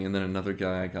And then another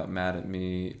guy got mad at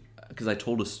me because I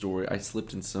told a story. I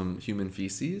slipped in some human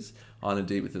feces on a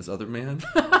date with this other man.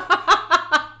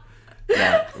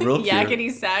 Yeah, real cute.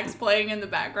 Yakety sax playing in the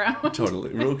background. Totally.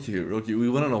 Real cute. We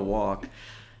went on a walk.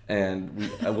 And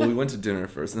we went to dinner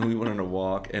first, and then we went on a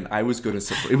walk, and I was going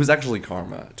to... It was actually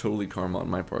karma, totally karma on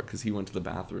my part, because he went to the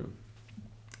bathroom,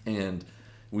 and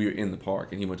we were in the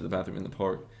park, and he went to the bathroom in the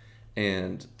park,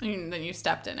 and then you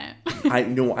stepped in it.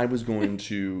 I was going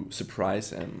to surprise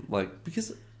him,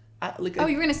 because... you were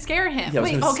going to scare him. Yeah,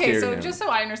 Wait, okay, so him. Just so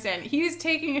I understand, he's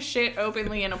taking a shit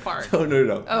openly in a park.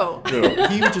 No. Oh. No.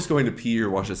 He was just going to pee or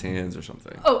wash his hands or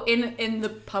something. Oh, in the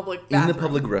public bathroom. In the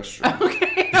public restroom.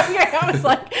 Okay, I was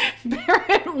like,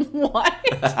 Barrett, what?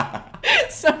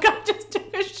 Some guy just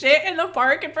took a shit in the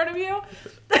park in front of you?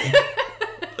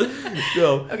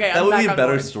 No, okay, that would be a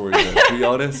better story, though, to be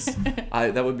honest.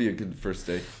 That would be a good first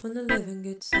date. When the living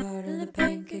gets hard and the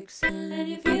pain kicks in and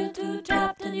you feel too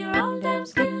trapped in your own damn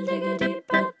skin, take a deep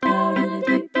breath out and a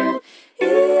deep breath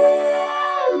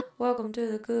in. Welcome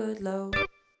to the good low.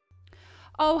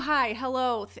 Oh, hi.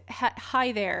 Hello.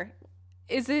 Hi there.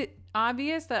 Is it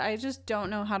obvious that I just don't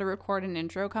know how to record an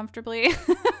intro comfortably?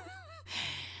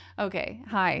 Okay.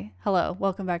 Hi. Hello.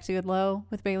 Welcome back to Good Low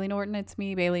with Bailey Norton. It's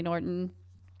me, Bailey Norton.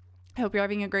 I hope you're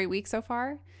having a great week so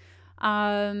far.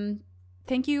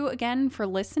 Thank you again for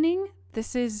listening.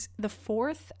 This is the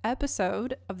 4th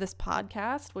episode of this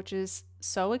podcast, which is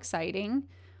so exciting.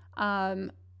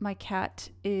 My cat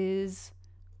is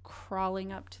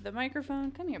crawling up to the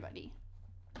microphone. Come here, buddy.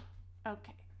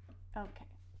 Okay.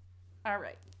 All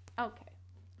right.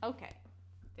 Okay.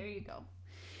 There you go.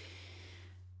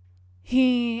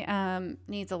 He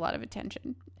needs a lot of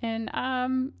attention. And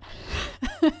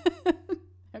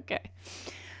okay.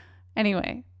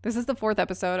 Anyway, this is the 4th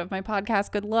episode of my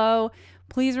podcast, Good Low.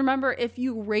 Please remember, if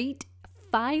you rate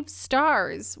 5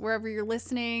 stars wherever you're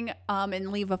listening,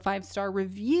 and leave a 5-star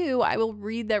review, I will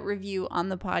read that review on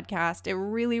the podcast. It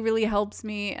really, really helps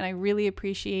me, and I really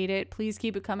appreciate it. Please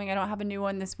keep it coming. I don't have a new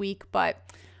one this week, but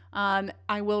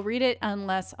I will read it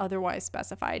unless otherwise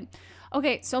specified.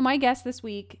 Okay, so my guest this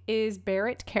week is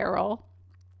Barrett Carroll.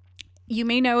 You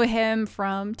may know him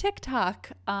from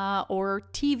TikTok or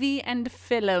TV and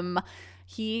film.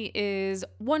 He is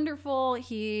wonderful.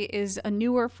 He is a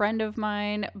newer friend of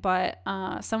mine, but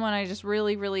someone I just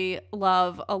really, really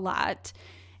love a lot.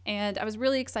 And I was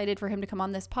really excited for him to come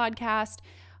on this podcast.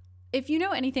 If you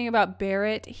know anything about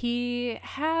Barrett, he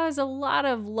has a lot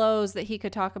of lows that he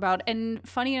could talk about. And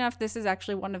funny enough, this is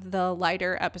actually one of the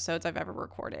lighter episodes I've ever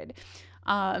recorded.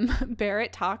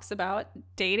 Barrett talks about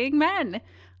dating men.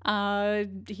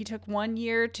 He took 1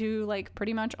 year to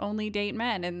pretty much only date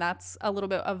men, and that's a little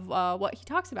bit of what he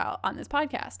talks about on this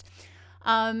podcast.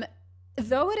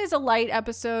 Though it is a light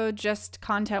episode, just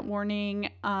content warning,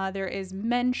 there is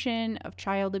mention of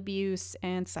child abuse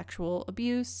and sexual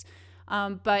abuse,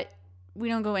 but we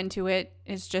don't go into it.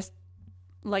 It's just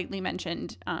lightly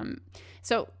mentioned.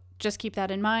 So just keep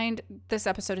that in mind. This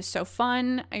episode is so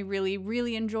fun. I really,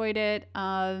 really enjoyed it.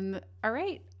 All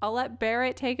right, I'll let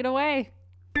Barrett take it away.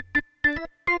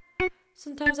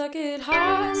 Sometimes I get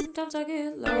high, sometimes I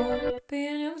get low.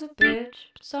 Being young's a bitch,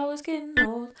 but it's always getting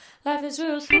old. Life is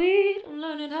real sweet, I'm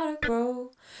learning how to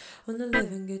grow. When the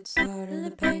living gets hard and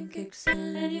the pain kicks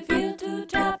in and you feel too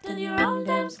trapped in your own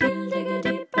damn skin, take a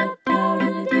deep breath out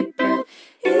and a deep breath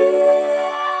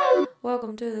in.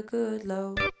 Welcome to the good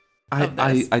low.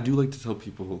 I do like to tell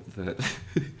people that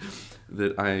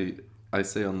I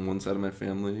say on one side of my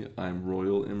family I'm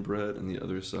royal inbred, and the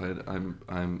other side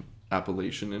I'm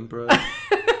Appalachian inbred.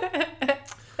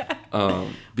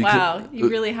 Wow, you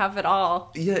really have it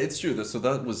all. Yeah, it's true. So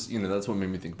that was, that's what made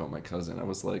me think about my cousin. I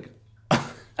was like,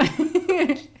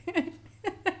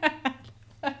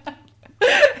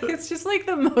 it's just like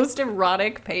the most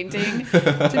erotic painting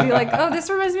to be like, oh, this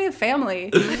reminds me of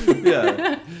family.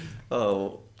 Yeah.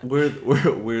 Oh, where's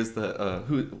that?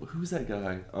 Who's that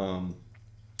guy?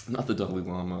 Not the Dalai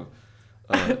Lama.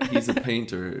 He's a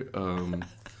painter.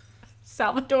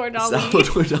 Salvador Dali.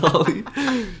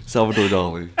 Salvador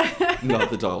Dali. Not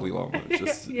the Dalai Lama.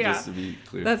 Just to be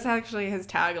clear. That's actually his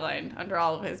tagline under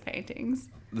all of his paintings.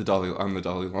 I'm the Dalai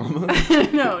Lama?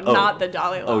 No, not the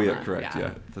Dalai Lama. Oh yeah, correct.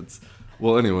 Yeah.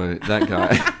 Well, anyway, that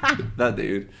guy, that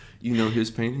dude,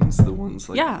 his paintings, the ones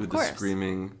with the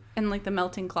screaming and the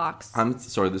melting clocks. I'm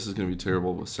sorry, this is gonna be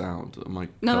terrible with sound.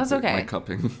 That's okay. My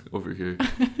cupping over here,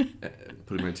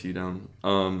 putting my tea down.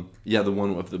 Yeah, the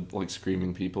one with the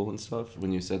screaming people and stuff.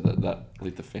 When you said that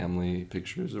the family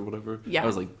pictures or whatever, yeah, I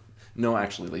was like, no,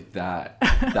 actually, that.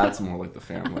 That's more like the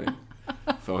family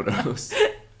photos.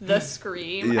 The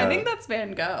Scream. Yeah. I think that's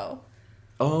Van Gogh.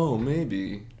 Oh,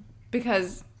 maybe.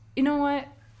 Because you know what?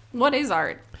 What is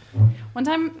art? One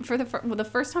time, for the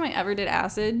first time I ever did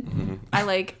acid, I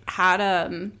like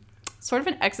had sort of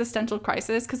an existential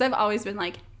crisis because I've always been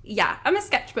like, yeah, I'm a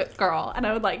sketchbook girl, and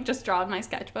I would like just draw in my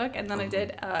sketchbook. And then I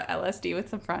did LSD with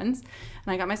some friends,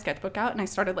 and I got my sketchbook out and I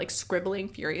started like scribbling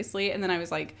furiously. And then I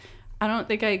was like, I don't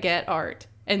think I get art.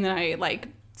 And then I like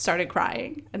started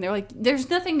crying, and they're like, there's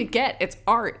nothing to get, it's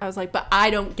art. I was like, but I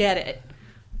don't get it.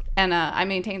 And I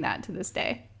maintain that to this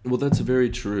day. Well, that's very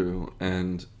true.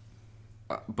 And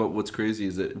but what's crazy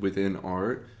is that within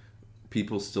art,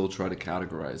 people still try to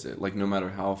categorize it. Like, no matter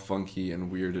how funky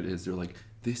and weird it is, they're like,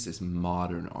 this is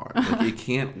modern art. Like, it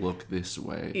can't look this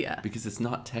way. Yeah. Because it's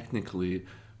not technically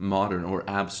modern or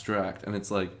abstract. And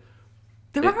it's like,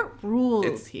 there aren't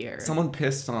rules here. Someone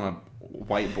pissed on a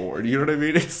whiteboard. You know what I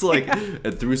mean? It's like,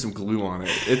 and threw some glue on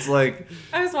it. It's like,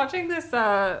 I was watching this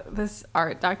this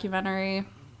art documentary,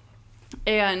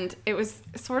 and it was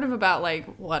sort of about like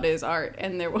what is art.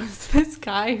 And there was this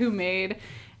guy who made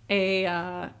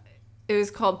it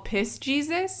was called Piss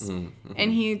Jesus,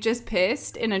 and he just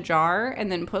pissed in a jar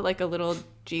and then put like a little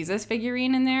Jesus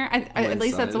figurine in there. At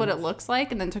least that's what it looks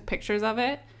like, and then took pictures of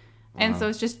it. And so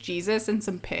it's just Jesus and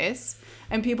some piss,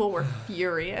 and people were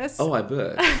furious. Oh, I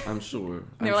bet. I'm sure. And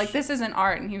they were like, this isn't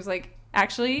art. And he was like,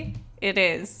 actually, it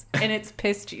is. And it's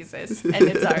piss Jesus, and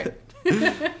it's art.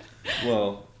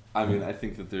 Well, I mean, I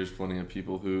think that there's plenty of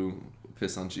people who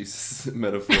piss on Jesus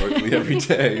metaphorically every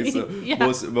day. So Yeah.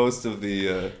 most of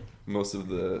the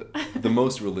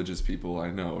most religious people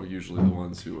I know are usually the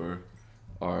ones who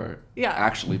are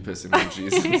actually pissing on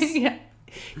Jesus.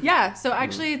 Yeah. So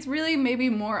actually, it's really maybe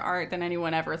more art than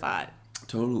anyone ever thought.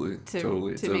 Totally.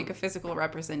 To make a physical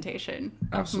representation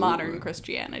of Absolutely. modern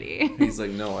Christianity. He's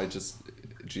like, no,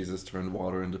 Jesus turned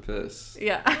water into piss.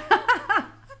 Yeah.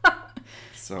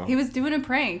 So He was doing a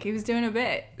prank. He was doing a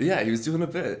bit. Yeah, he was doing a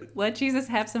bit. Let Jesus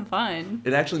have some fun.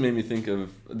 It actually made me think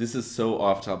of, this is so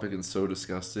off topic and so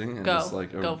disgusting. And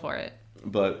Go for it.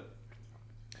 But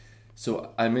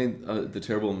so I made the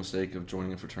terrible mistake of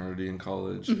joining a fraternity in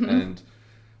college, and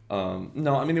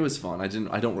no, I mean, it was fun. I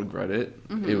don't regret it.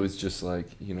 It was just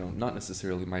like, not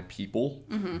necessarily my people.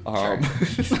 Sure.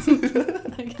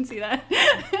 I can see that.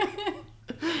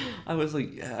 I was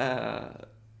like,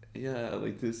 yeah,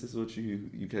 like this is what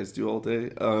you guys do all day.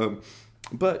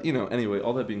 But anyway,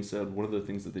 all that being said, one of the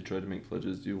things that they tried to make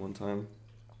pledges do one time,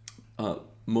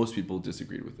 most people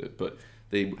disagreed with it, but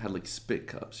they had like spit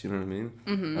cups, you know what I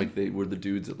mean? Like they were the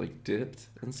dudes that like dipped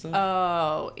and stuff.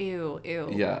 Oh, ew.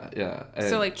 Yeah. And,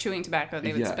 so like chewing tobacco,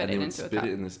 they would spit it into a cup. Spit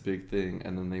it in this big thing,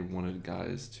 and then they wanted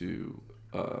guys to,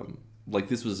 like,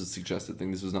 this was a suggested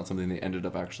thing. This was not something they ended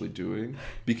up actually doing,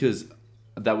 because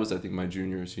that was, I think, my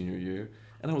junior or senior year.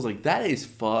 And I was like, that is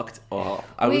fucked up.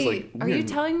 Are you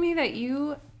telling me that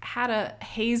you had a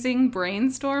hazing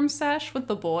brainstorm sesh with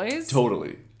the boys?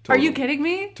 Totally. Are you kidding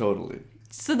me? Totally.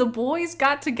 So the boys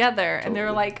got together and they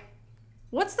were like,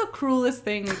 what's the cruelest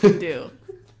thing we can do?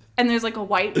 And there's like a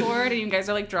whiteboard and you guys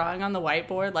are like drawing on the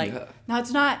whiteboard like, no,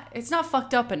 it's not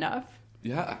fucked up enough.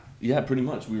 Yeah, pretty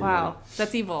much. Wow,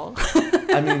 that's evil.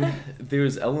 I mean,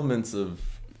 there's elements of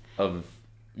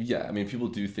yeah, I mean, people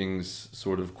do things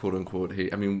sort of quote unquote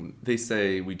hate. I mean, they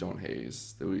say we don't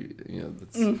haze. That we,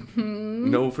 that's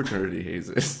no fraternity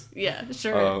hazes. Yeah,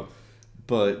 sure.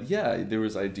 But yeah, there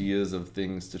was ideas of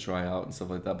things to try out and stuff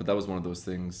like that. But that was one of those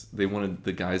things. They wanted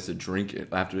the guys to drink it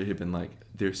after it had been like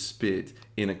their spit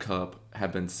in a cup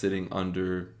had been sitting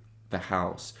under the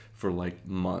house for like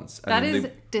months. That is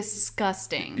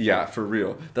disgusting. Yeah, for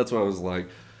real. That's why I was like,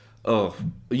 oh,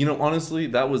 honestly,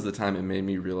 that was the time it made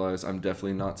me realize I'm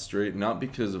definitely not straight. Not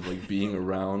because of like being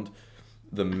around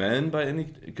the men by any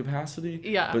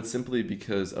capacity, but simply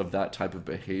because of that type of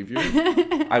behavior.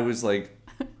 I was like,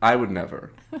 I would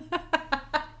never.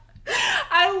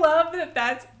 I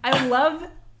love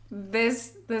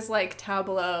this like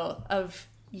tableau of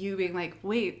you being like,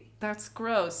 wait, that's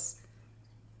gross.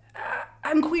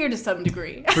 I'm queer to some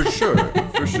degree. For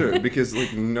sure. Because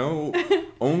like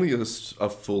only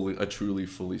a truly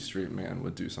fully straight man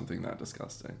would do something that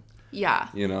disgusting. Yeah.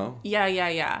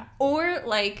 Yeah. Or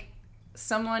like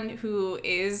someone who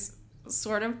is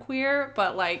sort of queer,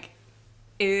 but like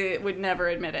it would never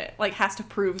admit it. Like has to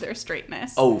prove their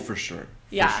straightness. Oh, for sure.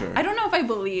 Yeah. For sure. I don't know if I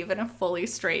believe in a fully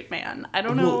straight man. I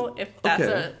don't know if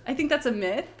that's I think that's a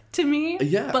myth to me.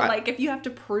 Yeah. But like if you have to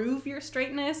prove your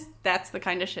straightness, that's the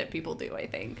kind of shit people do, I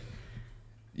think.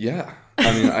 Yeah.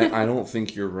 I mean, I don't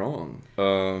think you're wrong.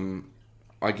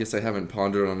 I guess I haven't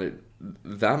pondered on it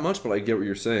that much, but I get what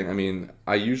you're saying. I mean,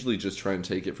 I usually just try and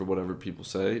take it for whatever people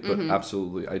say, but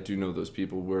absolutely, I do know those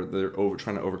people where they're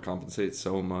trying to overcompensate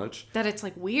so much that it's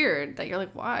like weird that you're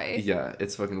like, why? Yeah,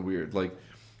 it's fucking weird. Like,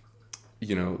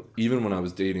 you know, even when I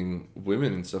was dating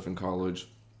women and stuff in college,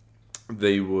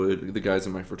 the guys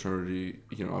in my fraternity,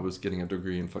 you know, I was getting a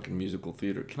degree in fucking musical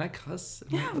theater. Can I cuss?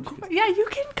 Yeah, of course. Yeah, you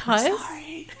can cuss. I'm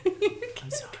sorry. I'm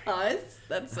sorry. Cuss.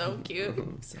 That's so cute.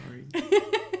 I'm sorry.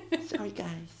 Sorry,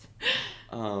 guys.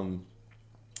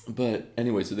 But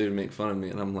anyway, so they would make fun of me,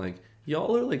 and I'm like,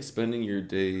 y'all are like spending your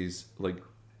days like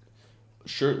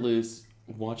shirtless,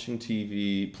 watching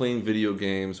TV, playing video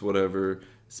games, whatever,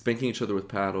 spanking each other with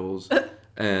paddles,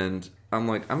 and I'm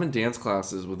like, I'm in dance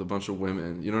classes with a bunch of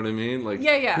women. You know what I mean? Like,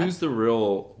 yeah. Who's the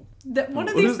real? One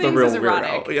of these things is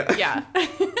erotic. Weirdo? Yeah.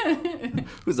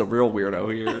 Who's the real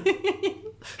weirdo here?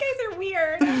 You guys are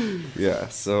weird. Yeah.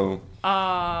 So.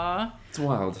 It's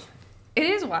wild. It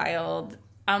is wild.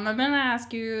 I'm gonna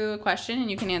ask you a question,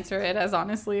 and you can answer it as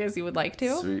honestly as you would like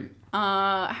to. Sweet.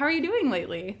 How are you doing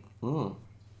lately? What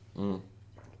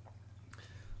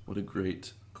a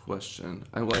great question.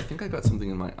 I think I got something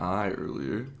in my eye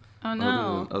earlier. Oh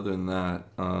no. Other than that,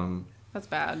 that's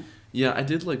bad. Yeah, I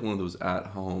did like one of those at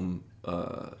home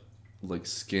like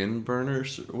skin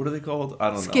burners. What are they called? I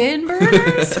don't know. Skin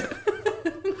burners?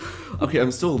 Okay,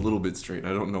 I'm still a little bit straight. I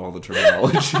don't know all the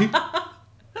terminology.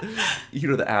 You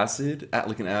know, the acid,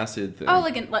 like an acid thing. Oh,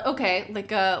 like an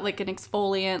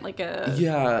exfoliant, like a.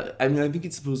 Yeah, I mean, I think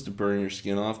it's supposed to burn your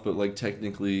skin off, but like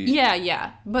technically.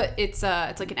 Yeah, but it's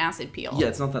like an acid peel. Yeah,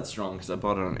 it's not that strong because I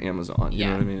bought it on Amazon. You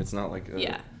know what I mean? It's not like.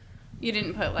 Yeah, you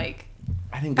didn't put like.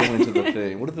 I didn't go into the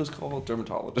thing. What are those called?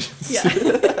 Dermatologists. Yeah.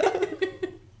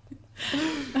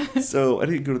 So I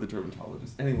didn't go to the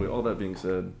dermatologist. Anyway, all that being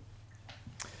said.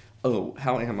 Oh,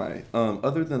 how am I?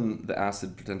 Other than the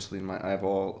acid potentially in my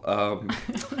eyeball,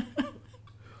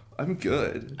 I'm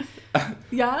good.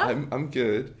 Yeah? I'm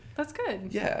good. That's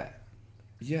good. Yeah.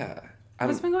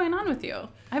 What's been going on with you?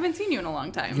 I haven't seen you in a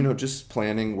long time. You know, just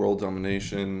planning world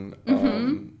domination.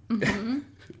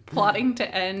 Plotting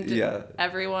to end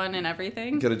everyone and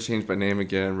everything. Gotta change my name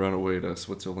again, run away to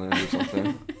Switzerland or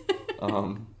something.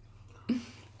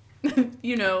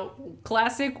 You know,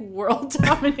 classic world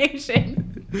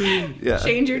domination. Yeah.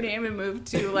 Change your name and move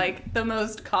to like the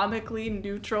most comically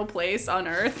neutral place on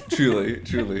earth.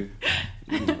 Truly.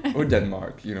 Or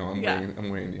Denmark, you know, I'm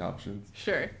weighing the options.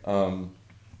 Sure. No,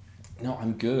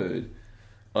 I'm good.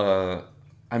 I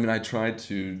mean, I tried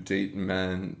to date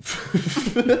men.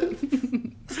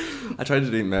 I tried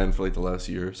to date men for like the last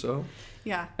year or so.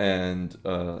 Yeah. And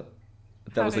that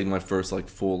was like my first like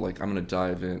full like I'm gonna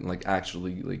dive in, like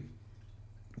actually like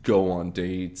go on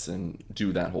dates and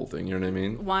do that whole thing. You know what I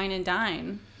mean? Wine and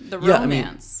dine, the romance. I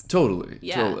mean, totally.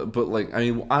 Yeah. Totally. But like,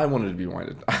 I mean, I wanted to be wine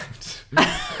and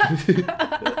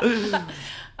dine.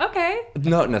 Okay.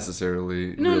 Not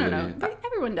necessarily. No. really.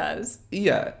 Everyone does.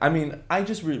 Yeah. I mean, I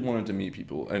just really wanted to meet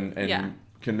people and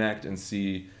connect and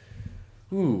see.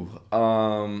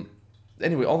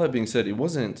 Anyway, all that being said, it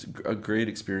wasn't a great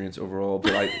experience overall,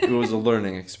 but it was a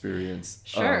learning experience.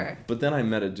 Sure. But then I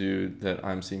met a dude that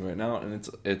I'm seeing right now, and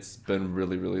it's been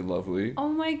really, really lovely. Oh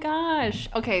my gosh.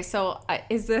 Okay, so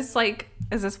is this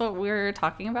what we're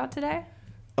talking about today?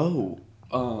 Oh,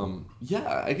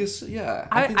 yeah. I guess yeah.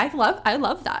 I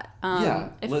love that.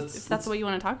 If that's what you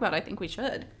want to talk about, I think we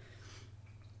should.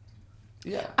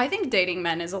 Yeah. I think dating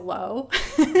men is a low.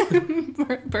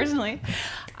 Personally,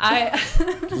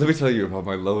 Let me tell you about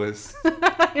my lowest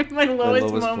my lowest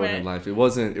point moment in life. It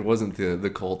wasn't the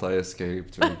cult I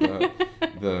escaped or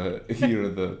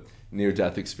the near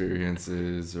death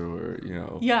experiences or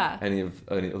any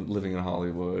living in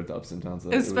Hollywood, the ups and downs.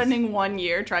 It was spending 1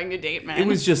 year trying to date men. It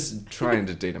was just trying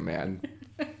to date a man.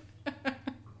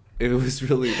 It was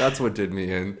really, that's what did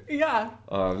me in. Yeah.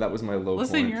 That was my low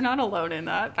point. Listen, you're not alone in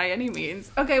that by any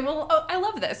means. Okay, well, I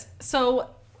love this.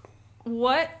 So,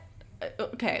 what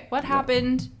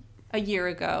happened a year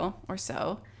ago or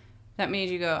so that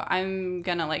made you go, I'm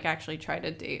gonna like actually try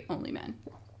to date only men?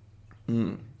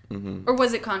 Mm-hmm. Or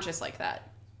was it conscious like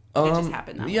that? It just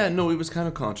happened that way? Yeah, no, it was kind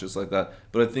of conscious like that.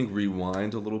 But I think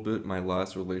rewind a little bit, my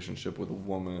last relationship with a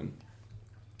woman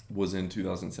was in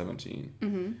 2017.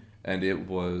 Mm-hmm. And it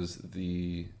was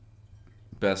the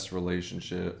best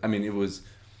relationship. I mean,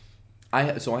 I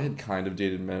had kind of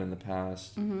dated men in the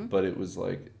past, but it was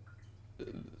like,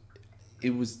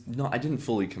 I didn't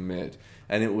fully commit.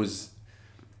 And it was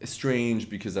strange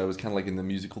because I was kind of like in the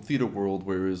musical theater world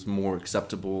where it was more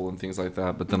acceptable and things like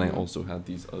that. But then I also had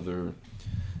these other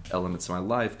elements of my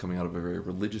life coming out of a very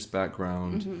religious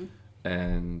background.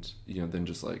 And, then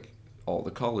just like all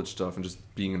the college stuff and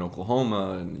just being in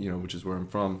Oklahoma and, you know, which is where I'm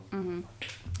from. Mm-hmm.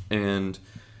 And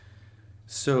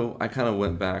so I kind of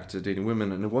went back to dating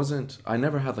women, and I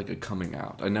never had like a coming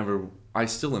out. I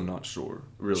still am not sure,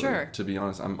 really, Sure. to be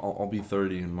honest. I'll be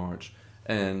 30 in March.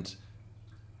 And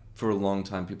for a long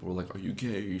time, people were like, are you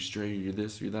gay? Are you straight? Are you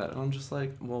this? Are you that? And I'm just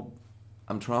like, well,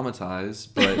 I'm traumatized,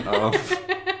 but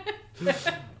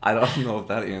I don't know if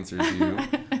that answers you.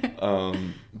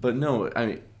 But no,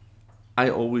 it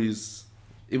was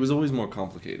always more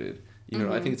complicated. You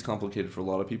know, I think it's complicated for a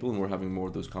lot of people, and we're having more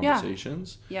of those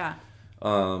conversations. Yeah.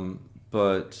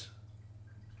 But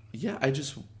yeah,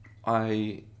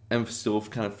 I am still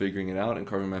kind of figuring it out and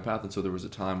carving my path. And so there was a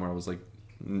time where I was like,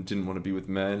 didn't want to be with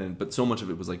men, but so much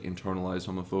of it was like internalized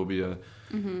homophobia,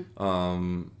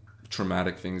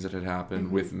 traumatic things that had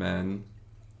happened with men.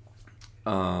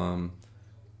 And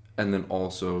then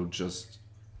also just,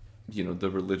 you know, the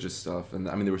religious stuff. And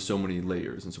I mean, there were so many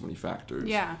layers and so many factors.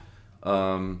 Yeah.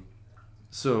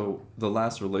 So the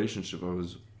last relationship I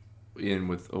was in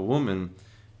with a woman,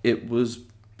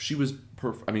 she was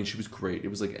perfect. I mean, she was great. It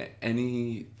was like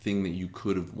anything that you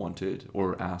could have wanted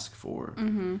or asked for.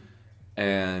 Mm-hmm.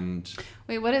 And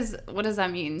wait, what does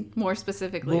that mean more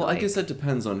specifically? Well, like, I guess that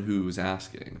depends on who's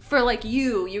asking. For like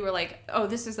you were like, oh,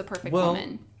 this is the perfect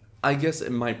woman. I guess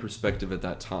in my perspective at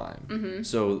that time. Mm-hmm.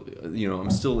 So, you know, I'm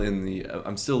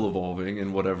still evolving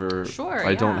and whatever. Sure.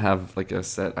 I don't have like a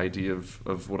set idea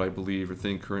of what I believe or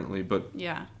think currently, but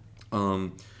yeah.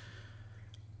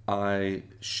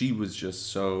 She was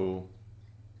just so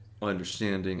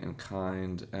understanding and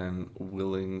kind and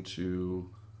willing to,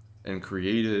 and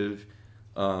creative,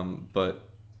 but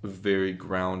very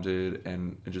grounded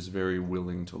and just very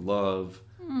willing to love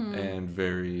and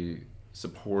very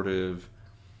supportive.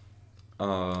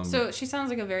 So she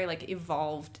sounds like a very like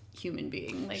evolved human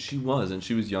being. Like she was, and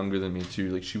she was younger than me too.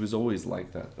 Like she was always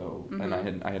like that though,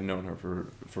 and I had known her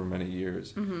for many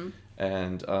years,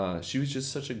 and she was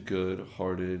just such a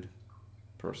good-hearted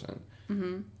person,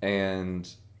 and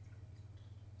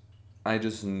I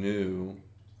just knew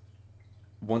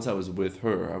once I was with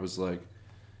her, I was like,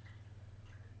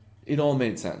 it all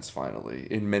made sense finally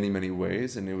in many, many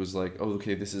ways. And it was like, oh,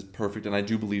 okay, this is perfect. And I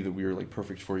do believe that we were like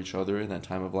perfect for each other in that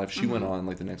time of life. She went on,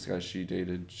 like the next guy she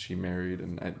dated, she married,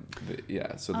 and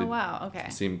so they wow, okay.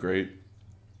 seemed great.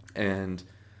 And,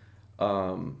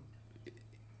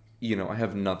 you know, I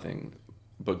have nothing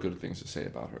but good things to say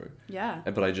about her. Yeah.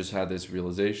 But I just had this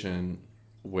realization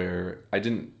where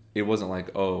it wasn't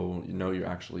like, oh, you know, you're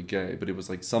actually gay, but it was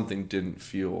like something didn't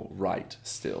feel right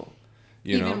still.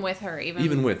 Even with her.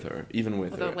 With her.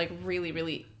 A like really,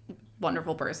 really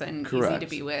wonderful person. Correct. Easy to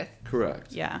be with.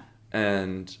 Correct. Yeah.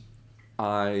 And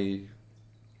I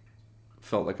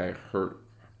felt like I hurt.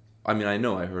 I mean, I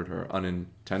know I hurt her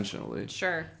unintentionally.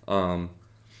 Sure. And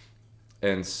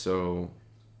so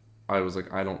I was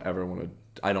like, I don't ever want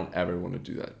to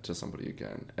do that to somebody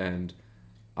again. And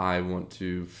I want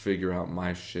to figure out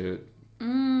my shit.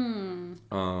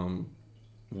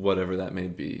 Whatever that may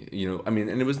be, you know. I mean,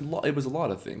 and it was a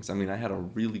lot of things. I mean, I had a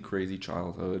really crazy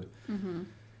childhood.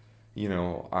 You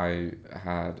know, I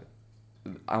had,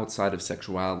 outside of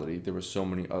sexuality, there were so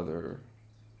many other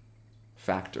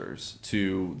factors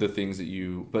to the things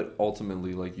but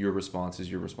ultimately, like, your response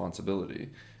is your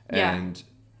responsibility. Yeah. And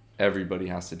everybody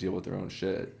has to deal with their own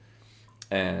shit.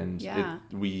 And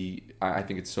I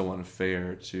think it's so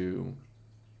unfair to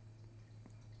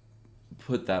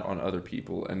put that on other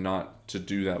people and not to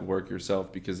do that work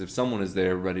yourself, because if someone is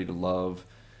there ready to love,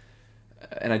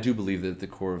 and I do believe that at the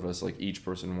core of us, like, each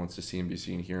person wants to see and be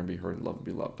seen, hear and be heard, and love and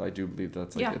be loved. I do believe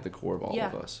that's like at the core of all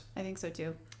of us. I think so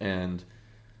too. And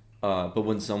but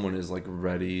when someone is like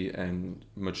ready and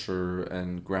mature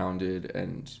and grounded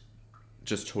and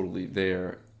just totally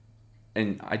there,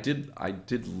 and I did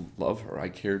love her. I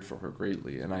cared for her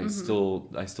greatly, and I still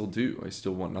do. I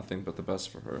still want nothing but the best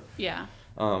for her. Yeah.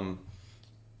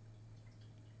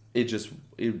 It just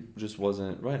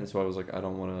wasn't right, and so I was like, I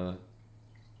don't want to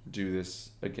do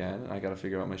this again. I got to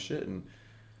figure out my shit, and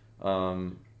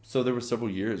so there were several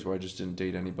years where I just didn't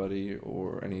date anybody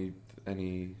or any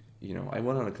you know. I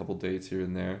went on a couple dates here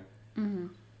and there,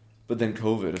 but then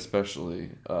COVID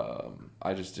especially,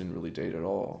 I just didn't really date at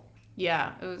all.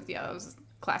 Yeah, it was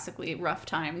classically rough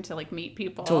time to like meet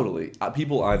people. Totally,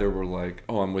 people either were like,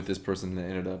 oh, I'm with this person, and they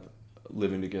ended up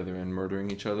living together and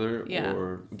murdering each other,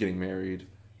 or getting married.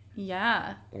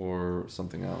 Yeah. Or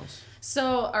something else. So,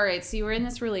 all right. So you were in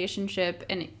this relationship,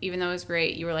 and even though it was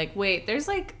great, you were like, wait, there's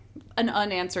like an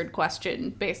unanswered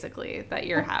question, basically, that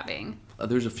you're having.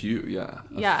 There's a few, yeah.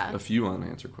 Yeah. A few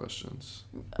unanswered questions.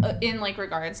 In like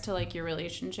regards to like your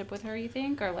relationship with her, you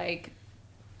think? Or like...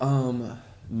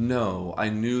 No, I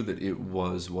knew that it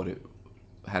was what it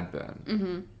had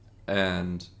been,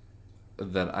 and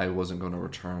that I wasn't going to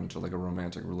return to like a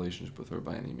romantic relationship with her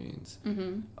by any means.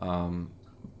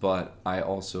 But I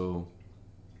also,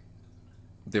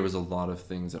 there was a lot of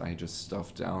things that I just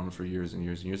stuffed down for years and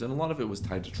years and years, and a lot of it was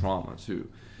tied to trauma too.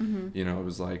 You know, it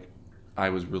was like I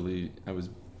was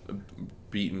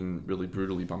beaten really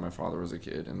brutally by my father as a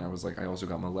kid, and I was like, I also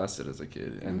got molested as a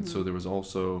kid, and so there was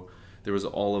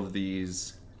all of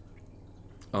these,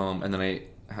 and then I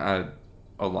had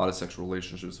a lot of sexual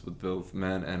relationships with both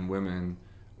men and women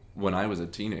when I was a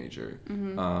teenager,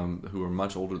 who were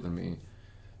much older than me.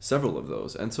 Several of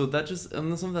those, and so that just,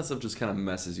 and some of that stuff just kind of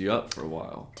messes you up for a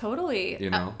while. Totally.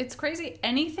 You know, it's crazy.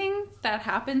 Anything that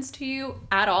happens to you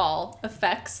at all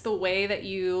affects the way that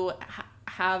you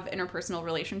have interpersonal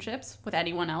relationships with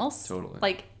anyone else. Totally.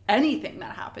 Like anything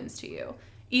that happens to you,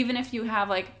 even if you have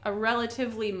like a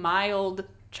relatively mild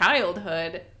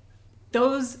childhood,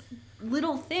 those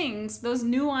little things, those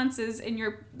nuances in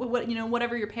your, what, you know,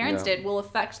 whatever your parents did will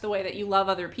affect the way that you love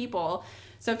other people.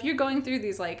 So if you're going through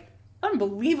these like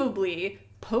unbelievably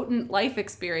potent life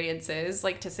experiences,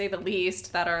 like to say the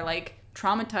least, that are like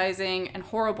traumatizing and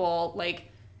horrible, like,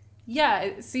 yeah,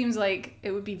 it seems like it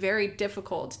would be very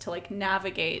difficult to like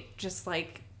navigate just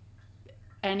like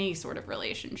any sort of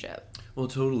relationship. Well,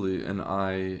 totally. And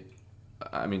I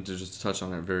mean, to just touch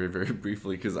on it very, very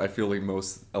briefly, because I feel like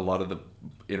a lot of the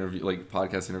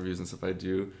podcast interviews and stuff I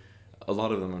do, a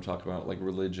lot of them I'm talking about like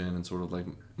religion and sort of like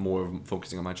more of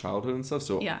focusing on my childhood and stuff.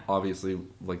 So obviously,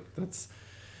 like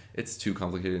it's too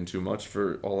complicated and too much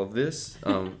for all of this.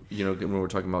 You know, when we're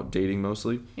talking about dating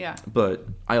mostly. Yeah. But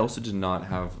I also did not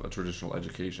have a traditional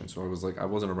education, so I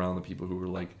wasn't around the people who were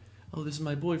like, oh, this is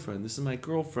my boyfriend, this is my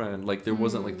girlfriend. Like there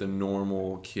wasn't like the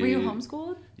normal kid. Were you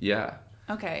homeschooled? Yeah.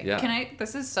 Okay. Yeah.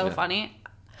 This is so funny.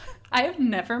 I have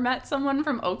never met someone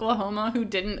from Oklahoma who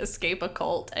didn't escape a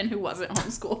cult and who wasn't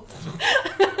homeschooled.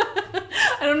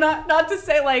 And not to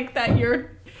say like that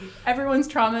everyone's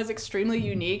trauma is extremely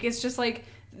unique. It's just like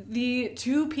the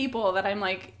two people that I'm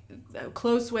like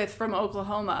close with from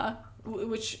Oklahoma,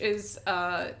 which is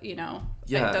you know,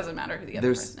 like, it doesn't matter who the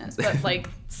other person is, but like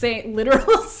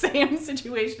literal same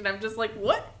situation. I'm just like,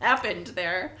 what happened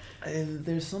there?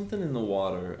 There's something in the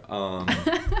water.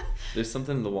 There's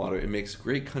something in the water. It makes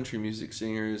great country music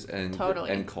singers and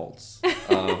cults.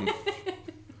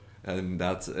 And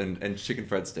that's and chicken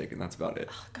fried steak, and that's about it.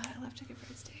 Oh God, I love chicken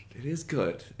fried steak. It is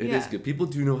good. It is good. People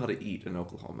do know how to eat in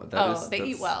Oklahoma. They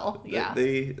eat well. Yeah.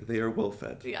 They are well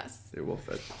fed. Yes. They're well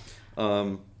fed.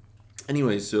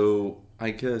 Anyway, so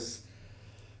I guess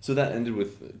that ended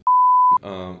with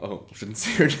I shouldn't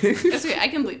say her name. That's okay. I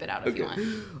can bleep it out if you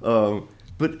want.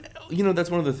 But you know,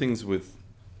 that's one of the things with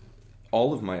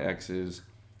all of my exes.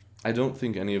 I don't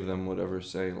think any of them would ever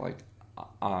say like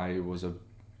I was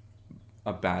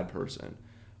a bad person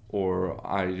or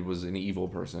I was an evil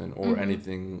person or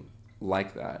anything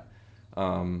like that.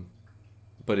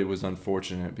 But it was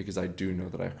unfortunate because I do know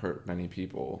that I hurt many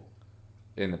people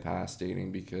in the past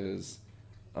dating because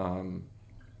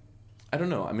I don't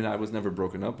know. I mean, I was never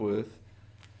broken up with.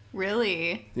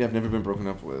 Really? Yeah, I've never been broken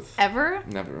up with. Ever?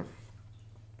 Never.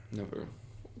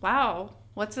 Wow.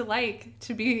 What's it like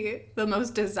to be the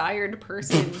most desired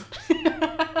person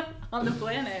on the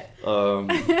planet?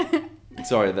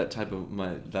 Sorry, that type of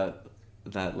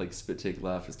that like spit take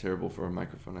laugh is terrible for a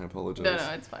microphone. I apologize. No,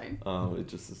 it's fine. It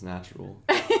just is natural.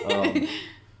 I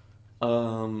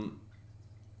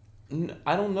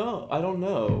don't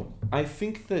know. I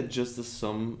think that just the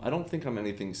sum. I don't think I'm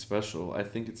anything special. I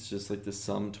think it's just like the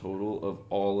sum total of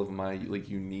all of my like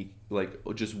unique, like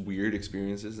just weird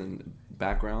experiences and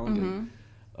background and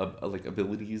like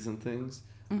abilities and things.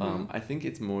 I think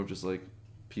it's more of just like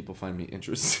people find me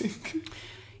interesting.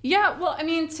 Yeah, well, I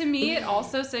mean, to me, it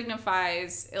also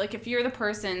signifies, like, if you're the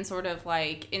person sort of,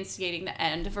 like, instigating the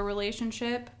end of a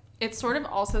relationship, it sort of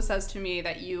also says to me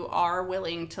that you are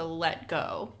willing to let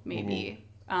go, maybe,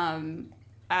 at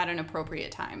an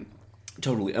appropriate time.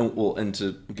 Totally. And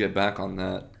to get back on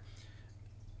that,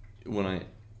 when I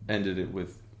ended it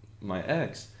with my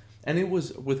ex, and it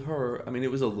was with her, I mean,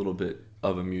 it was a little bit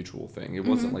of a mutual thing. It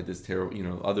wasn't like this terrible, you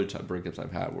know, other breakups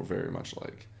I've had were very much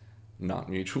like, not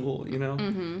mutual, you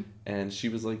know? And she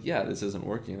was like, yeah, this isn't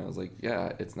working. And I was like,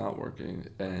 yeah, it's not working.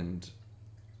 And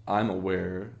I'm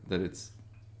aware that it's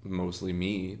mostly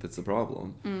me that's the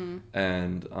problem.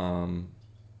 And,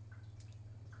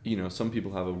 you know, some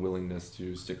people have a willingness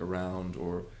to stick around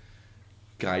or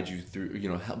guide you through, you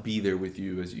know, help be there with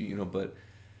you as you know, but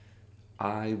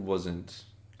I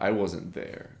I wasn't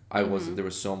there. I wasn't. There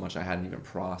was so much I hadn't even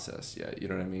processed yet. You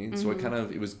know what I mean? So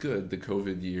it was good. The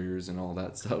COVID years and all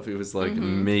that stuff. It was like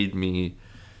made me,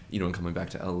 and coming back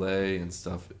to LA and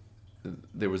stuff.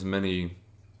 There was many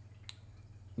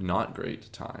not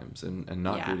great times and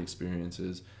not great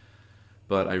experiences,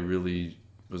 but I really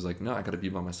was like, no, I got to be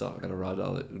by myself. I got to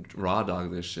raw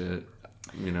dog this shit.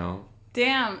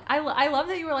 Damn, I love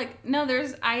that you were like, no,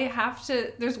 there's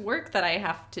work that I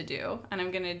have to do, and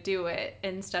I'm gonna do it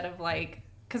instead of like,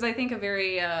 because I think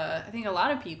I think a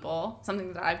lot of people,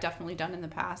 something that I've definitely done in the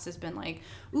past has been like,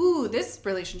 ooh, this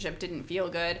relationship didn't feel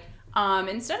good.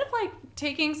 Instead of like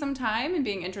taking some time and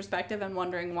being introspective and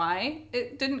wondering why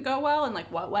it didn't go well and like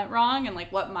what went wrong and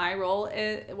like what my role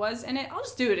was in it, I'll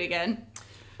just do it again.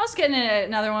 I'll just get in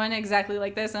another one exactly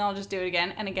like this, and I'll just do it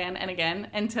again and again and again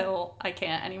until I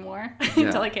can't anymore.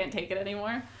 Until I can't take it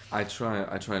anymore. I try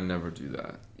and never do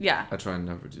that. Yeah. I try and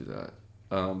never do that.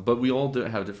 But we all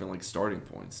have different like starting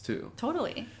points too.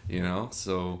 Totally.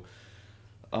 So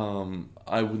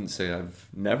I wouldn't say I've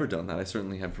never done that. I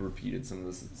certainly have repeated some of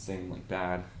the same like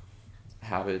bad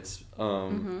habits.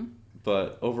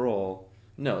 But overall,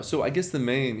 no. So I guess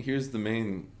here's the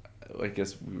main. I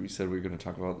guess we said we were going to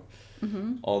talk about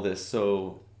all this.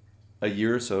 So a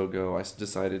year or so ago, I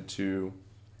decided to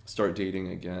start dating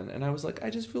again, and I was like,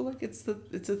 I just feel like it's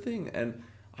a thing. And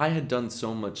I had done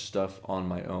so much stuff on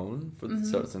my own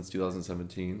since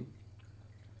 2017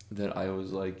 that I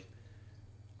was like,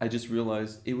 I just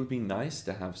realized it would be nice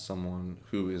to have someone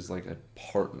who is like a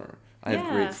partner. I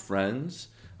have great friends.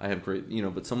 I have great,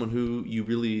 but someone who you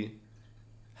really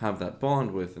have that bond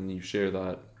with, and you share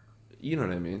that. You know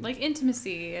what I mean? Like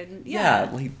intimacy and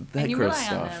like that gross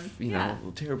stuff.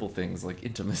 Terrible things like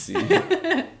intimacy,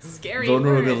 scary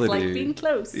vulnerability, words, like being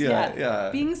close,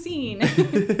 being seen.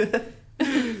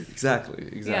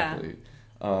 Exactly.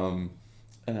 And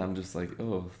I'm just like,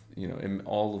 and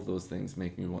all of those things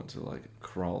make me want to like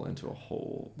crawl into a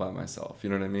hole by myself.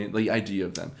 You know what I mean? Like the idea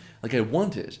of them, like I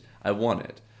want it.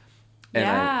 And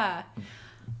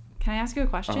Can I ask you a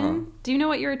question? Do you know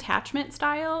what your attachment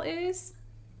style is?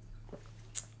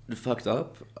 Fucked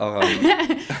up.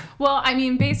 Well, I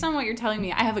mean, based on what you're telling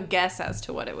me, I have a guess as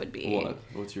to what it would be.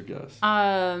 What's your guess?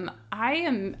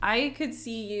 I could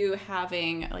see you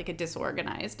having like a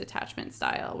disorganized attachment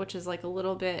style, which is like a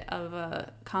little bit of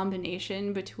a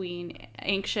combination between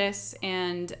anxious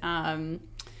and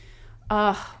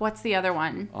what's the other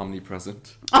one?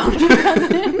 Omnipresent.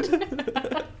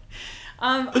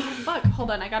 Fuck,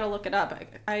 hold on, I gotta look it up.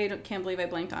 I can't believe I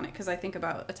blanked on it because I think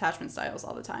about attachment styles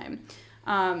all the time.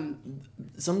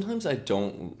 Sometimes I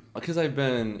don't, because I've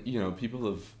been,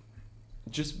 people have,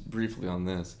 just briefly on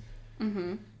this,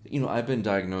 I've been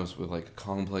diagnosed with like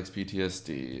complex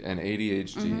PTSD and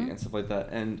ADHD and stuff like that.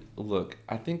 And look,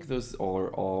 I think those are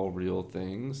all real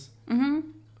things,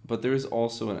 but there is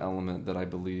also an element that I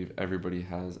believe everybody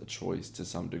has a choice to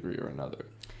some degree or another.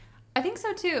 I think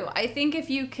so too. I think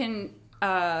if you can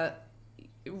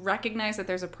recognize that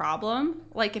there's a problem,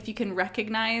 like if you can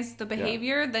recognize the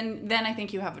behavior, then I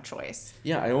think you have a choice.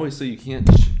 Yeah, I always say you can't.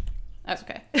 That's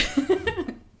okay.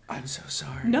 I'm so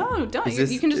sorry. No, don't.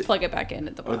 You can just plug it back in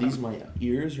at the bottom. Are these my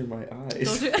ears or my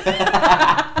eyes?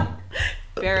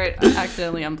 Barrett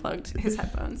accidentally unplugged his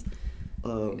headphones.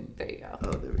 There you go.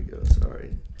 Oh, there we go.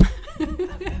 Sorry.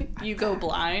 You go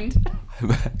blind.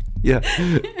 Yeah.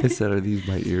 I said, are these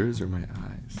my ears or my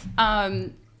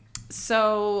eyes?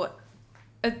 So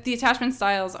the attachment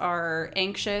styles are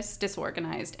anxious,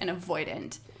 disorganized, and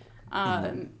avoidant.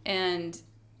 And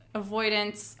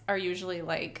avoidants are usually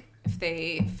like if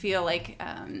they feel like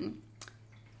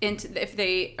if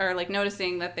they are like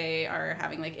noticing that they are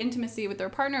having like intimacy with their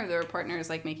partner is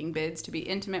like making bids to be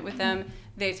intimate with them,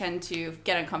 they tend to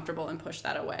get uncomfortable and push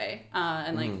that away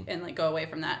and go away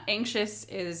from that. Anxious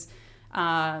is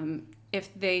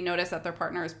if they notice that their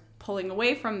partner is pulling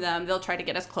away from them, they'll try to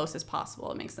get as close as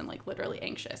possible. It makes them like literally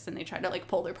anxious, and they try to like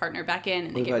pull their partner back in,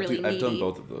 and they get really needy. I've done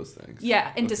both of those things.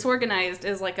 Yeah, and disorganized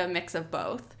is like a mix of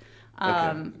both.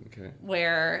 Okay.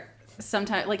 Where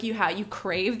sometimes like you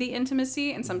crave the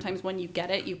intimacy, and sometimes when you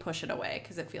get it, you push it away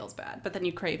because it feels bad. But then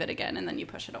you crave it again, and then you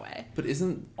push it away. But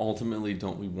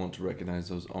don't we want to recognize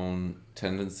those own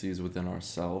tendencies within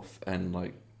ourselves and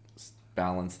like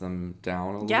balance them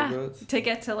down a little bit to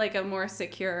get to like a more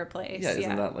secure place?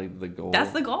 Isn't that like the goal?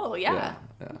 That's the goal. Yeah,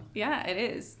 it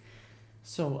is.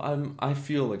 So I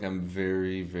feel like I'm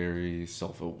very, very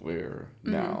self-aware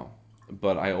now,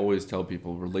 but I always tell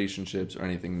people relationships or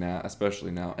anything now,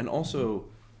 especially now, and also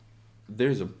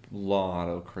there's a lot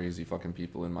of crazy fucking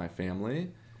people in my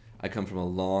family. I come from a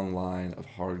long line of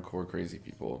hardcore crazy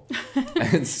people,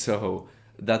 and so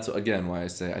that's again why I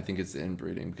say I think it's the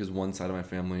inbreeding, because one side of my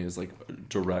family is like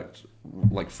direct,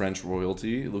 like French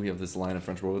royalty. We have this line of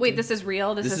French royalty. Wait, this is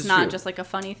real? This is not true. Just like a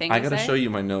funny thing I to gotta say? show you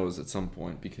my nose at some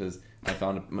point, because I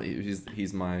found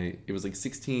it was like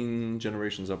 16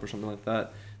 generations up or something like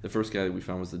that. The first guy that we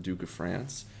found was the Duke of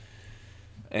France,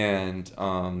 and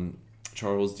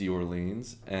Charles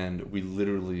d'Orleans, and we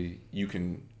literally, you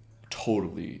can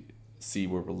totally see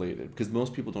we're related, because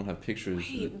most people don't have pictures.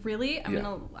 Wait, really? I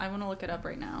want to look it up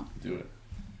right now. Do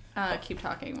it. Keep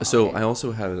talking. So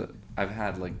I've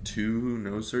had like 2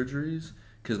 nose surgeries,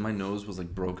 because my nose was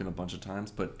like broken a bunch of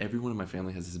times, but everyone in my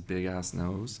family has this big ass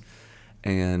nose,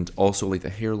 and also like the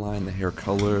hairline, the hair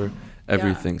color,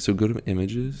 everything. So go to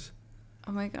images.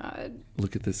 Oh my god.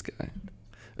 Look at this guy.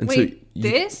 And wait,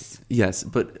 this? Yes,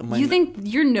 but you think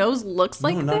your nose looks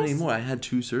like this? No, not anymore. I had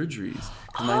 2 surgeries.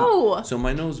 So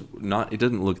my nose, it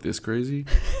didn't look this crazy.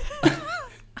 It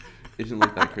didn't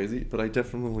look that crazy, but I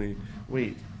definitely...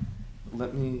 Wait,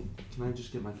 can I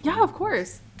just get my phone? Yeah, of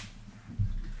course.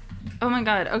 Oh my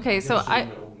god. Okay, so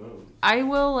I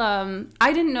will,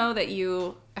 I didn't know that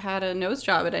you had a nose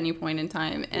job at any point in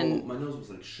time. And my nose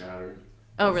was like shattered.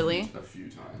 Oh, really? A few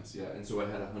times, yeah. And so I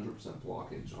had 100%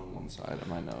 blockage on one side of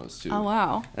my nose, too. Oh,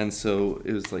 wow. And so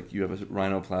it was like you have a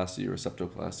rhinoplasty or a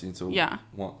septoplasty. And so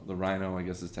the rhino, I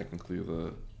guess, is technically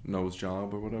the nose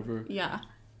job or whatever. Yeah.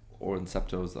 Or the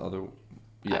septo is the other.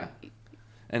 Yeah.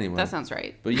 Anyway. That sounds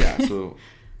right. But yeah, so,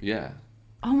 yeah.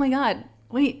 Oh, my God.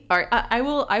 Wait. All right. I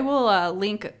will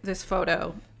link this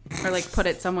photo or, like, put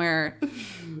it somewhere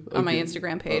on my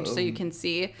Instagram page so you can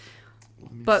see.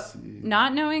 But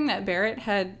not knowing that Barrett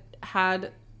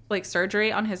had like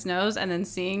surgery on his nose and then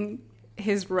seeing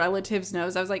his relative's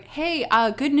nose, I was like, hey,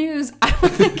 good news. I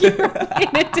don't think you're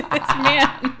related to this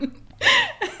man.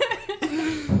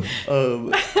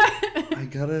 I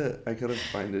gotta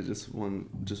find it.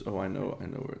 I know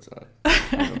where it's at.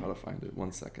 I know how to find it.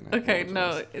 1 second. Okay,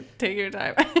 no, take your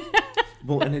time.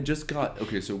 Well, and it just got,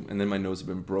 and then my nose had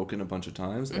been broken a bunch of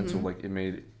times, and so like it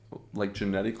made, like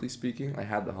genetically speaking, I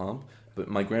had the hump. But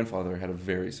my grandfather had a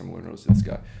very similar nose to this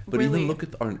guy. But really? Even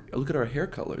look at our hair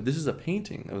color. This is a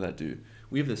painting of that dude.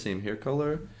 We have the same hair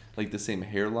color, like the same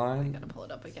hairline. I gotta pull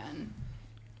it up again.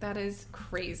 That is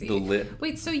crazy. The lip.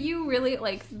 Wait, so you really,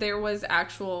 like, there was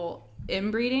actual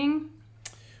inbreeding?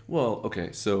 Well,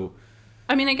 okay, so...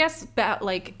 I mean, I guess back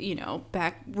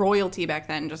royalty back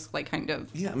then just like kind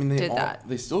of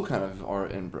they still kind of are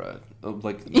inbred.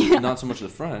 Not so much the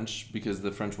French, because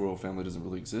the French royal family doesn't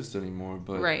really exist anymore.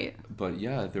 But right. But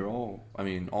yeah, they're all. I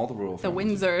mean, all the royal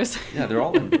families. The Windsors. Yeah, they're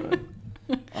all inbred.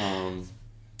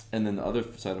 And then the other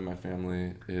side of my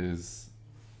family is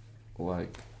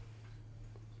like.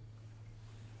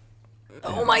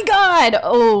 Oh my God!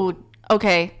 Oh,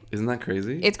 okay. Isn't that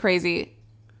crazy? It's crazy.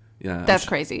 Yeah, that's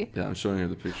crazy. Yeah, I'm showing her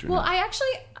the picture. Well, now. I actually,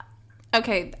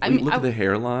 okay. I mean, look at the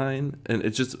hairline, and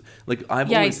it's just like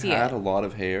I've always had a lot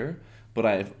of hair,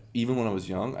 but even when I was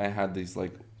young, I had these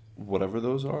like whatever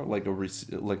those are, like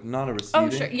not a receding. Oh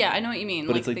sure, yeah, I know what you mean.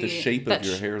 But it's like the shape of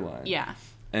your hairline. Yeah.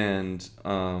 And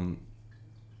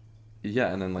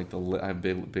yeah, and then like I have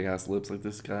big ass lips like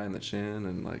this guy, and the chin,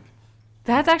 and like.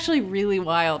 That's actually really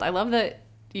wild. I love that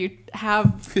you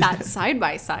have that side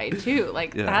by side too.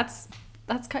 Like that's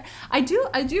kind.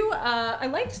 I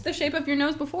liked the shape of your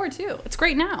nose before too. It's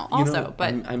great now also,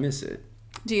 but I miss it.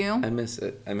 Do you? I miss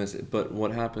it. But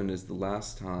what happened is the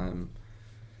last time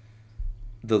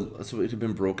so it had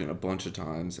been broken a bunch of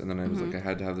times, and then I was like, I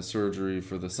had to have the surgery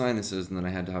for the sinuses, and then I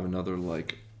had to have another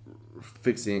like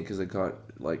fixing because it got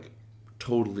like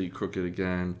totally crooked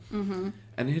again.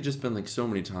 And it had just been like so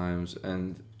many times,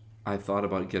 and I thought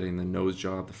about getting the nose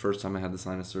job the first time I had the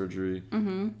sinus surgery.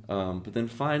 But then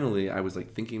finally I was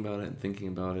like thinking about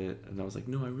it, and I was like,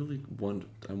 no, I really want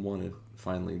to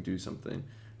finally do something.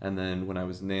 And then when I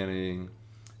was nannying,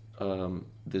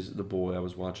 the boy I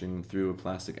was watching threw a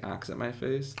plastic axe at my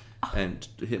face and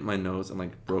hit my nose and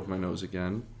like broke my nose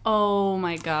again. Oh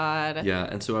my God. Yeah,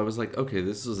 and so I was like, okay,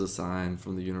 this was a sign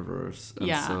from the universe.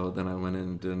 And so then I went in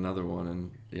and did another one,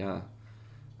 and yeah.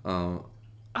 Oh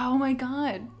my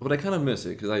God. But I kind of miss it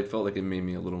because I felt like it made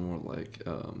me a little more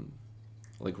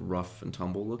like rough and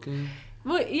tumble looking.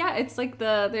 Well, yeah, it's like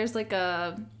there's like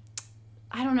I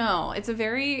don't know. It's a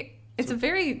very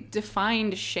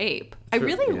defined shape. I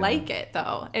really like it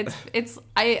though.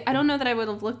 I don't know that I would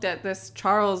have looked at this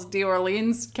Charles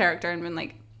d'Orleans character and been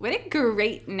like, what a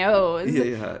great nose.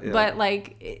 Yeah. But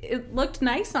like it looked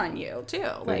nice on you too.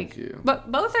 Thank you.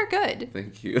 But both are good.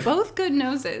 Thank you. Both good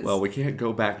noses. Well, we can't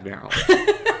go back now.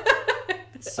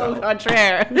 So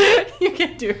contraire. You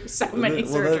can do so many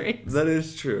surgeries. That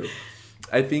is true.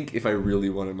 I think if I really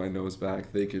wanted my nose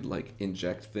back, they could like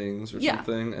inject things or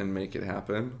something and make it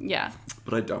happen. Yeah.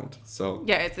 But I don't. So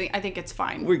Yeah, I think it's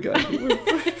fine. we're good.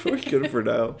 We're good for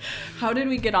now. How did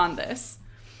we get on this?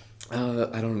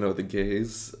 I don't know, the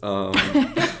gays. You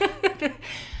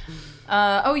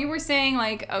were saying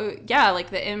like, like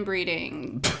the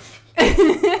inbreeding.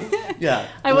 Yeah.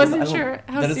 I wasn't sure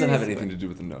how that doesn't have serious anything to do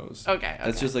with the nose. Okay.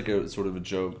 That's just like a sort of a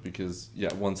joke because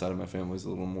one side of my family is a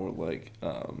little more like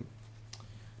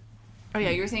Oh yeah,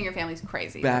 you were saying your family's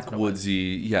crazy. That's what it was.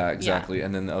 backwoodsy. Yeah, exactly. Yeah.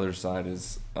 And then the other side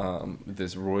is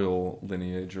this royal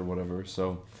lineage or whatever.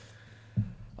 So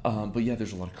but yeah,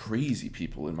 there's a lot of crazy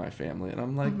people in my family, and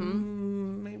I'm like,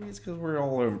 maybe it's because we're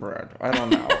all inbred. I don't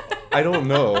know. I don't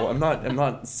know. I'm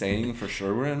not saying for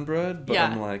sure we're inbred, but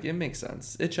I'm like, it makes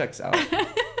sense. It checks out.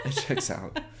 It checks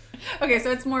out. Okay,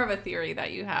 so it's more of a theory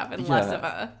that you have, and less of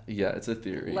a it's a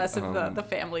theory. Less of the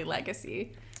family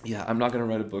legacy. Yeah, I'm not gonna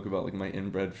write a book about like my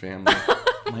inbred family.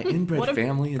 My inbred what a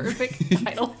family. Perfect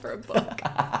title for a book.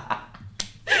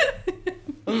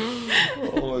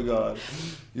 Oh my god.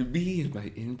 Me and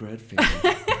my inbred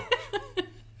family.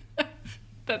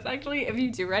 That's actually, if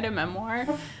you do write a memoir,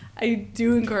 I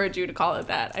do encourage you to call it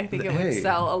that. I think it would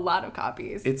sell a lot a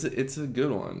copies. It's a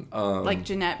good one. Like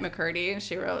Jeanette McCurdy,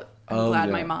 she wrote, I'm glad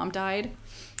my mom died.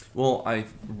 Well,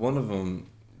 one of them,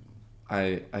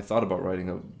 I thought about writing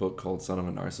a book called Son of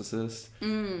a Narcissist.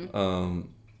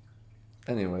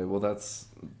 Anyway, well, that's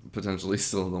potentially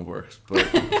still in the works, but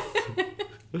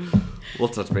we'll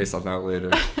touch base on that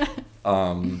later.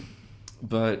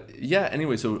 But yeah,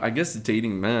 anyway, so I guess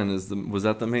dating men was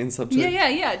that the main subject?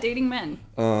 Yeah, dating men.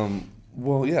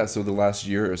 Well, yeah, so the last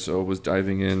year or so was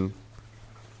diving in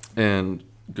and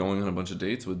going on a bunch of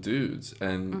dates with dudes,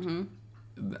 and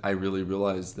I really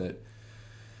realized that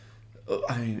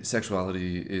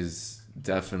sexuality is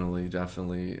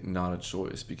definitely not a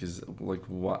choice, because like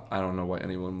I don't know why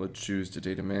anyone would choose to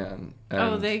date a man.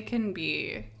 And they can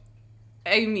be,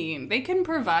 I mean, they can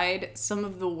provide some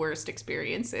of the worst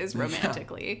experiences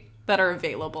romantically that are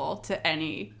available to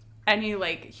any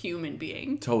like human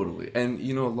being. Totally. And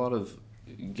you know, a lot of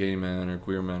gay men or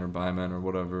queer men or bi men or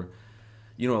whatever,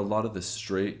 you know, a lot of the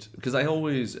straight, because I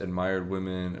always admired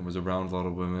women and was around a lot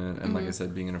of women, and like I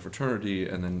said, being in a fraternity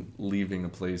and then leaving a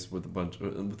place with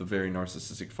a very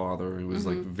narcissistic father who was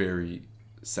like very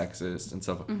sexist and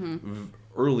stuff.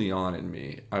 Early on in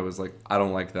me, I was like, I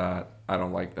don't like that.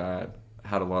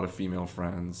 Had a lot of female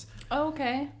friends. Oh,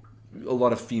 okay. A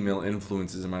lot of female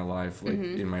influences in my life, like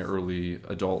in my early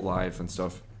adult life and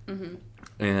stuff.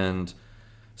 And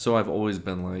so I've always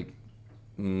been like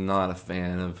not a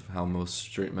fan of how most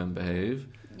straight men behave.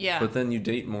 Yeah. But then you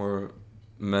date more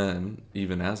men,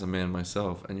 even as a man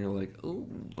myself, and you're like, oh,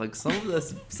 like some of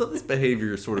this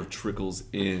behavior sort of trickles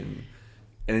in,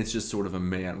 and it's just sort of a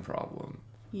man problem.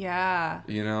 Yeah.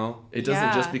 You know? It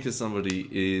doesn't just because somebody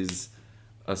is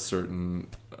a certain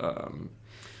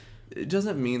it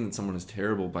doesn't mean that someone is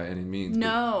terrible by any means.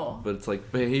 No. But it's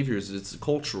like behaviors, it's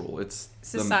cultural, it's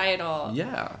societal.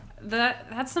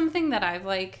 That's something that I've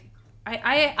like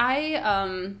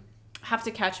I have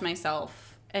to catch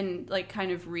myself and like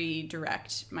kind of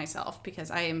redirect myself,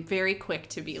 because I am very quick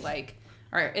to be like,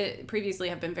 previously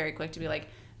have been very quick to be like,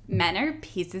 men are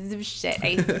pieces of shit.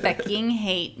 I fucking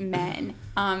hate men.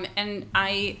 And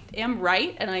I am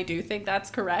right, and I do think that's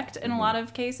correct in a lot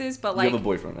of cases. But like, you have a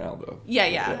boyfriend now, though.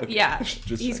 Yeah.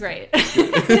 He's great.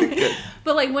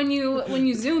 But like when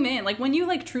you zoom in, like when you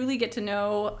like truly get to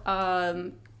know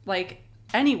like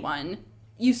anyone,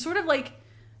 you sort of like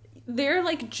their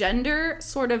like gender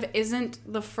sort of isn't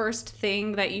the first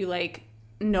thing that you like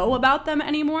know about them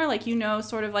anymore. Like, you know,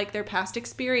 sort of like their past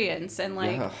experience and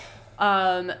like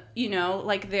you know,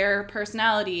 like their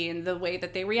personality and the way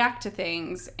that they react to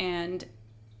things. And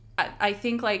I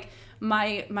think like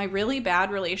my really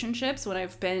bad relationships, when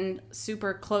I've been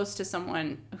super close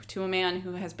to a man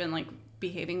who has been like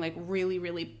behaving like really,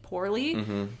 really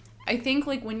poorly, I think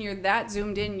like when you're that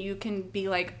zoomed in, you can be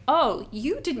like, oh,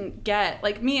 you didn't get,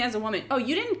 like me as a woman, oh,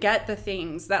 you didn't get the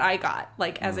things that I got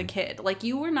like as a kid. Like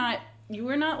you were not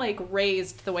like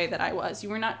raised the way that I was. You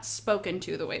were not spoken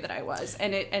to the way that I was.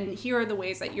 And here are the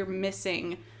ways that you're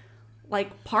missing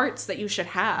like parts that you should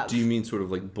have. Do you mean sort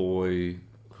of like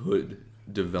boyhood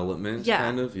development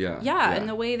kind of? Yeah. And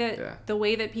the way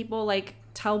that people like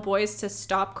tell boys to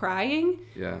stop crying.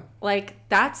 Yeah. Like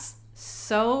that's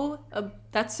so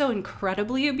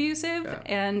incredibly abusive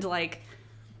and like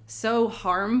so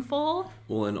harmful.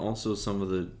 Well, and also some of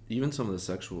the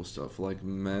sexual stuff, like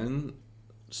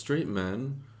straight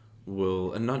men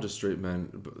will, and not just straight men,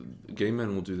 but gay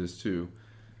men will do this too.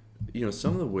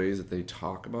 some of the ways that they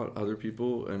talk about other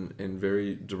people in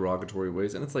very derogatory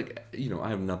ways, and it's like, I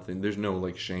have nothing, there's no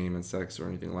like shame in sex or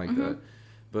anything like that,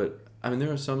 but I mean,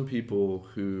 there are some people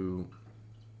who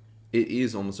it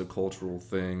is almost a cultural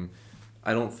thing.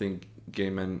 I don't think gay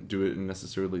men do it in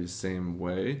necessarily the same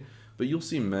way, but you'll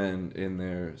see men in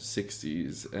their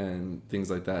 60s and things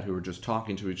like that who are just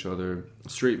talking to each other,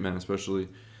 straight men especially,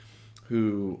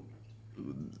 who,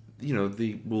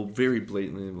 they will very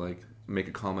blatantly like make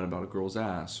a comment about a girl's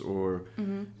ass, or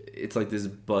it's like this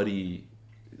buddy,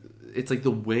 it's like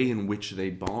the way in which they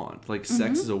bond. Like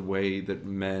sex is a way that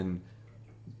men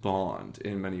bond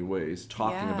in many ways,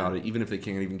 talking about it, even if they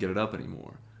can't even get it up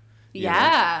anymore.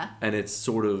 Yeah. And it's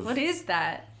sort of... What is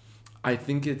that? I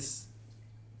think it's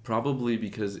probably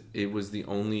because it was the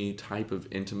only type of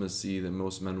intimacy that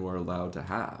most men were allowed to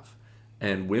have.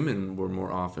 And women were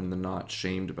more often than not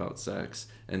shamed about sex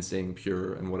and staying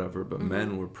pure and whatever, but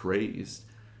men were praised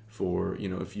for,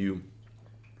 if you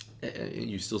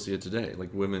still see it today,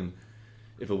 like women,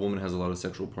 if a woman has a lot of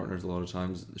sexual partners, a lot of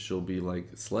times she'll be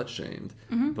like slut shamed,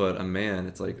 but a man,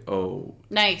 it's like, oh,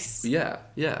 nice. Yeah.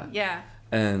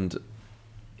 And,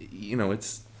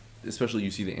 it's, especially you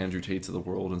see the Andrew Tates of the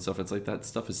world and stuff, it's like that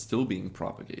stuff is still being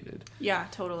propagated. Yeah,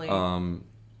 totally.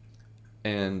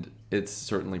 And it's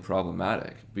certainly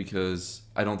problematic, because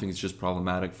I don't think it's just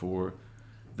problematic for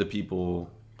the people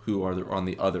who are on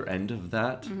the other end of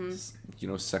that,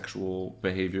 sexual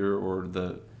behavior, or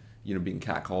the, being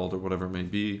catcalled or whatever it may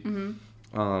be.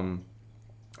 I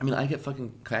mean, I get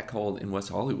fucking catcalled in West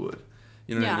Hollywood.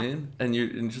 You know what I mean? And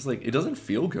you're just like, it doesn't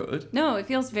feel good. No, it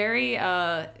feels very,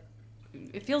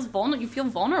 it feels vulnerable. You feel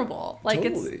vulnerable. Like,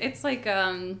 totally. It's like,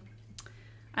 I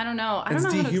don't know. I don't it's know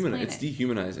how to explain it. It's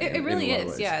dehumanizing. It really in a lot of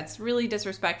is. ways. Yeah, it's really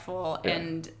disrespectful,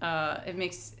 and it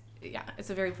makes it's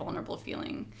a very vulnerable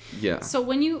feeling. Yeah. So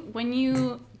when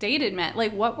you dated Matt,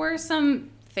 like, what were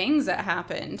some things that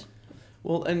happened?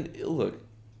 Well, and look,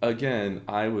 again,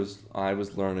 I was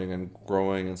learning and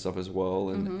growing and stuff as well,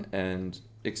 and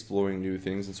exploring new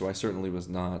things, and so I certainly was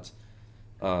not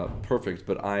perfect,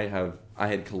 but I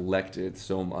had collected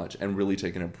so much and really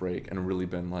taken a break and really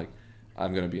been like,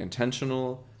 I'm going to be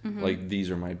intentional. Like,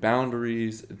 these are my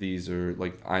boundaries. These are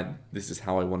like, this is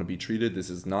how I want to be treated.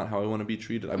 This is not how I want to be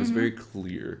treated. I was very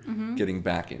clear getting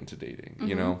back into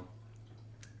dating,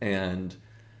 and,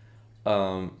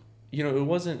 it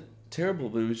wasn't terrible,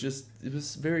 but it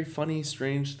was very funny,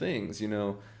 strange things,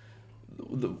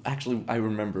 Actually, I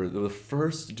remember the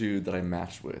first dude that I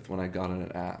matched with when I got on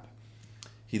an app,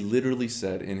 he literally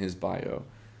said in his bio,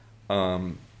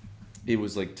 it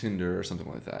was like Tinder or something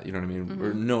like that. You know what I mean?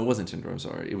 Or no, it wasn't Tinder. I'm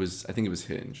sorry. I think it was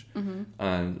Hinge.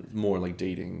 More like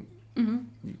dating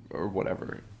or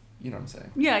whatever. You know what I'm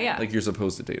saying? Yeah. Like, you're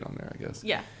supposed to date on there, I guess.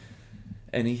 Yeah.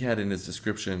 And he had in his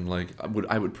description, like,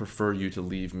 I would prefer you to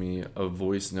leave me a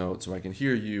voice note so I can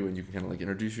hear you and you can kind of like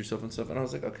introduce yourself and stuff. And I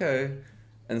was like, okay.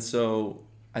 And so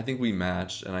I think we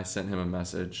matched, and I sent him a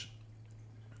message,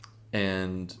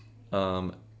 and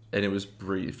it was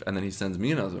brief, and then he sends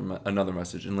me another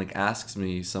message and like asks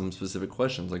me some specific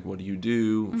questions, like, what do you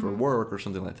do for work or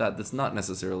something like that. That's not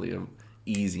necessarily a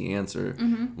easy answer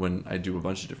when I do a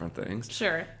bunch of different things.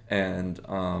 Sure. And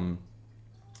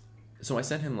so I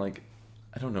sent him like,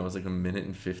 I don't know, it was like a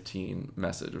 1:15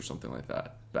 message or something like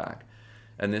that back,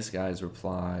 and this guy's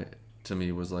reply to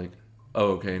me was like,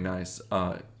 oh, okay, nice,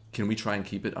 can we try and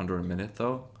keep it under a minute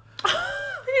though?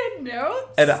 He had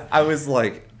notes? And I was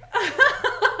like,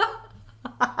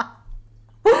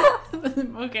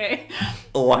 okay.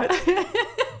 What?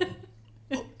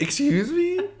 Excuse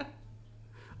me?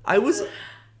 I was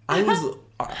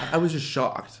just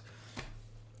shocked.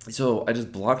 So I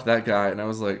just blocked that guy, and I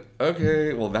was like,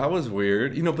 okay, well, that was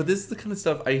weird. But this is the kind of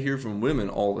stuff I hear from women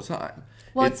all the time.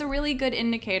 Well, it's a really good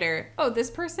indicator. Oh,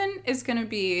 this person is going to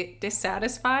be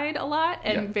dissatisfied a lot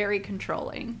and very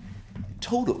controlling.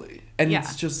 Totally. And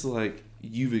it's just like,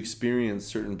 you've experienced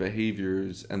certain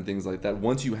behaviors and things like that.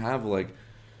 Once you're like,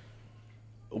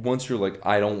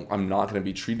 I'm not going to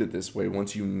be treated this way.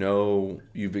 Once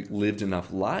you've lived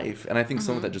enough life. And I think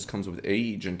some of that just comes with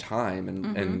age and time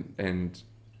and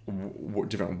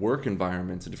different work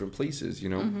environments and different places,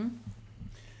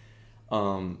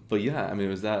 But yeah, I mean, it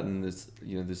was that, and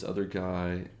this other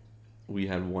guy, we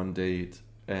had one date,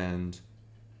 and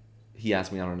he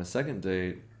asked me out on a second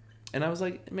date, and I was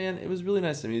like, man, it was really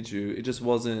nice to meet you. It just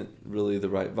wasn't really the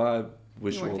right vibe.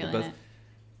 Wish you all the best.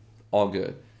 All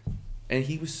good. And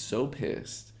he was so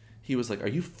pissed he was like, "Are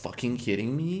you fucking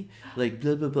kidding me?" Like,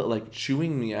 blah, blah, blah, like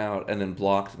chewing me out, and then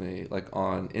blocked me like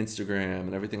on Instagram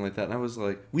and everything like that. And I was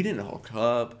like, we didn't hook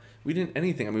up. We didn't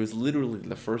anything. I mean, it was literally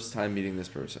the first time meeting this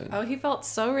person. Oh, he felt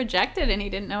so rejected and he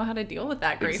didn't know how to deal with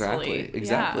that gracefully.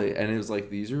 Exactly. And it was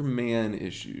like, these are man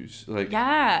issues. Like,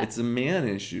 yeah. It's a man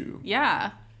issue.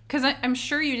 Yeah. Because I'm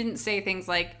sure you didn't say things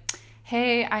like,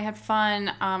 hey, I had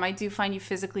fun. I do find you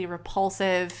physically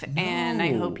repulsive, and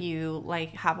I hope you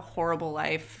like have a horrible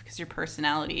life because your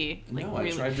personality. Like, no,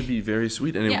 really... I tried to be very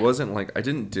sweet, and it wasn't like I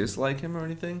didn't dislike him or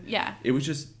anything. Yeah. It was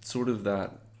just sort of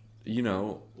that, you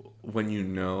know, when you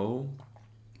know,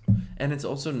 and it's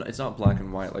also it's not black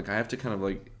and white. Like I have to kind of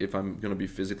like if I'm gonna be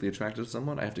physically attracted to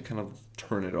someone, I have to kind of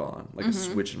turn it on, like a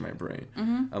switch in my brain.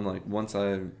 I'm like once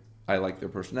I like their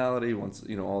personality, once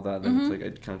you know all that, then it's like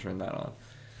I kind of turn that on.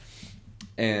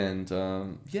 And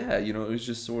yeah, you know, it was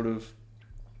just sort of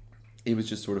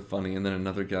funny. And then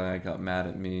another guy got mad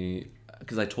at me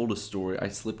because I told a story. I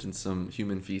slipped in some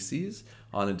human feces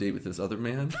on a date with this other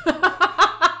man.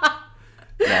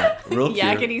 Yeah, real cute.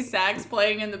 Yakety sax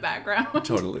playing in the background.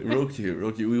 Totally, real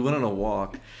cute. We went on a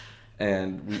walk,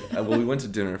 and we went to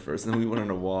dinner first, and then we went on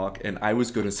a walk, and I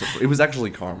was going to. It was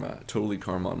actually totally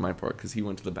karma on my part, because he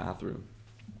went to the bathroom,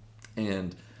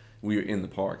 and we were in the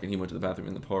park, and he went to the bathroom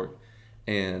in the park.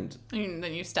 And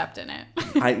then you stepped in it.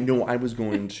 I was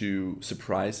going to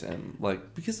surprise him,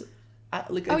 like, because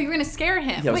you were going to scare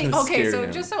him. Yeah, Wait, okay, so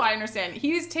him. Just so I understand,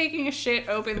 he was taking a shit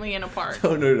openly in a park.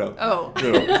 No. Oh.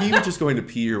 No. He was just going to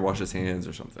pee or wash his hands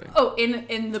or something. Oh,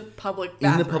 in the public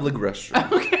bathroom. In the public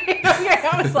restroom. Okay,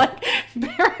 I was like,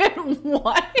 Barrett,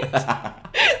 what?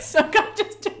 Some guy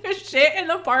just took a shit in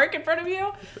the park in front of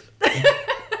you?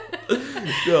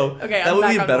 No, okay, that would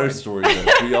be a better story, though,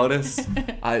 to be honest.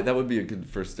 That would be a good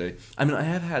first date. I mean, I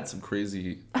have had some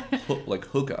crazy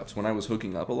hookups when I was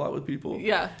hooking up a lot with people.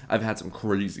 Yeah, I've had some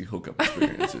crazy hookup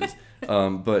experiences.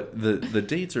 But the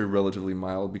dates are relatively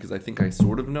mild because I think I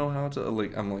sort of know how to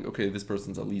I'm like, okay, this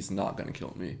person's at least not gonna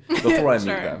kill me before I meet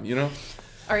them, you know.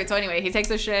 All right, so anyway, he takes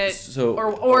a shit, so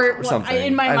or something.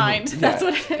 In my mind, that's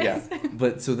what it is. Yeah,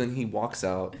 but so then he walks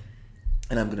out.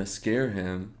 And I'm gonna scare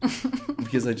him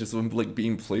because I just am like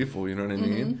being playful, you know what I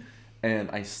mean? And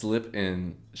I slip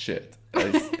in shit,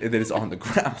 and then it's on the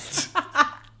ground.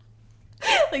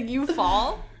 Like you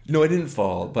fall? No, I didn't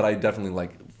fall, but I definitely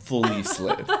like fully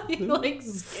slid. You like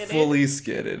skidded. Fully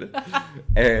skidded,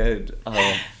 and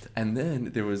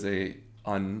then there was a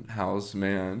unhoused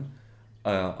man,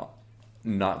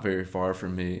 not very far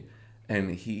from me, and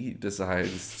he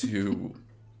decides to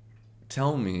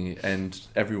tell me and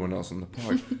everyone else in the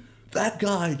park, that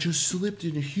guy just slipped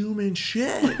in human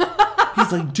shit.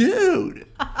 He's like, dude,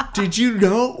 did you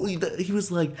know? He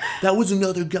was like, that was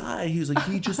another guy. He was like,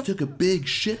 he just took a big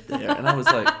shit there. And I was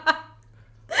like...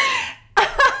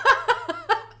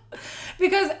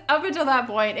 Because up until that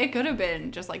point, it could have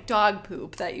been just like dog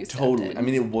poop that you stepped in. I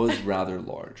mean, it was rather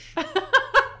large.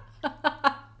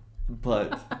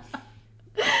 But,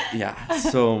 yeah.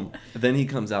 So then he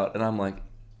comes out and I'm like,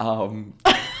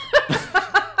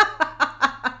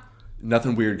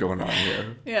 nothing weird going on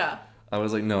here. Yeah. I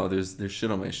was like, no, there's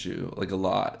shit on my shoe, like a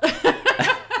lot.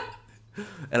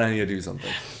 And I need to do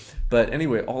something. But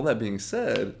anyway, all that being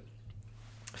said,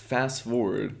 fast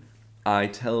forward, I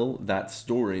tell that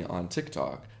story on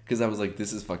TikTok because I was like,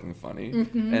 this is fucking funny.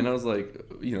 And I was like,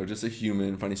 you know, just a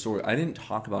human funny story. I didn't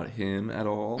talk about him at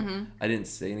all. I didn't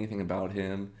say anything about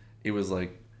him. It was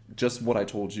like just what I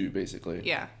told you, basically.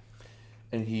 Yeah.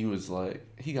 And he was like,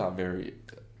 he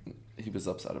was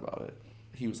upset about it.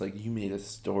 He was like, you made a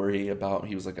story about,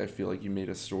 he was like, I feel like you made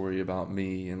a story about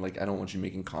me, and like, I don't want you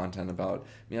making content about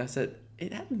me. I said,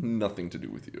 it had nothing to do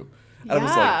with you. And I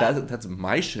was like, that's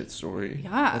my shit story.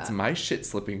 Yeah. That's my shit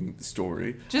slipping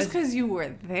story. Just because you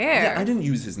were there. Yeah, I didn't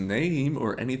use his name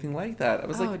or anything like that. I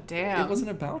was like, damn. It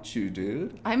wasn't about you,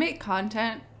 dude. I make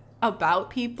content about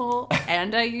people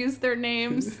and I use their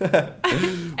names.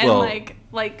 And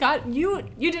well, God, you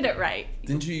did it right.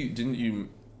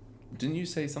 Didn't you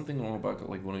say something about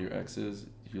like one of your exes?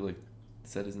 You like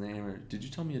said his name, or did you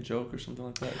tell me a joke or something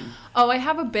like that? Oh, I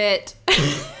have a bit.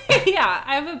 Yeah,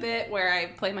 I have a bit where I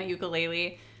play my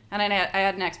ukulele, and I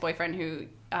had an ex-boyfriend who,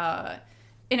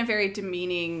 in a very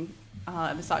demeaning,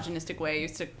 misogynistic way,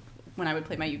 used to, when I would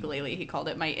play my ukulele, he called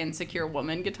it my insecure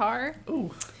woman guitar.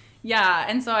 Ooh. Yeah,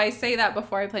 and so I say that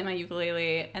before I play my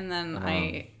ukulele, and then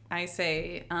I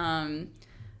say,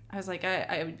 I was like,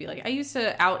 I would be like, I used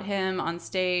to out him on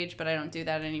stage, but I don't do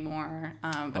that anymore.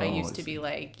 But I used to be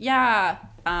like, yeah,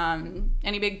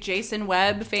 any big Jason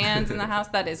Webb fans in the house?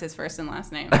 That is his first and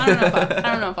last name. I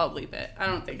don't know if I'll bleep it. I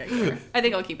don't think I care. I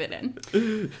think I'll keep it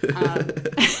in.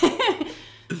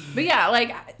 But yeah,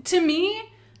 like, to me,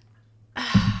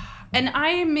 and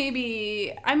I may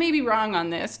be wrong on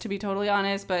this, to be totally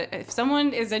honest, but if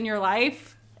someone is in your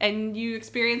life and you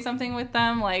experience something with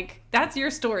them, like, that's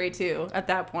your story too at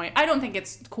that point. I don't think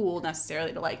it's cool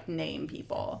necessarily to, like, name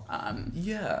people.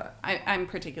 Yeah. I'm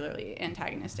particularly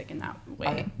antagonistic in that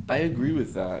way. I agree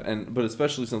with that, but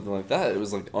especially something like that, it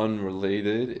was, like,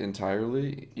 unrelated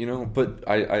entirely, you know? But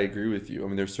I agree with you. I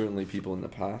mean, there's certainly people in the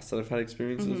past that I've had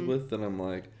experiences with, and I'm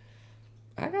like,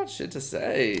 I got shit to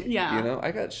say. Yeah. You know? I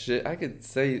got shit I could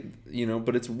say, you know,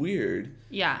 but it's weird.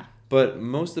 Yeah. But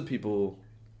most of the people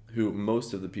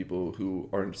who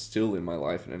are still in my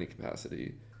life in any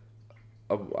capacity,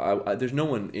 there's no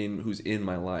one who's in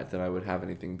my life that I would have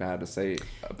anything bad to say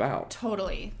about.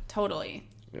 Totally.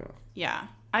 Yeah. Yeah.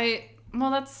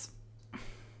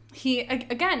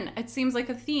 Again, it seems like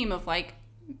a theme of, like,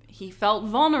 he felt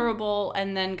vulnerable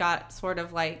and then got sort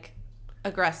of, like,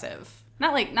 aggressive.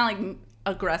 Not like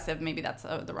aggressive, maybe that's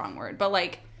the wrong word, but,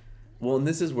 like... Well, and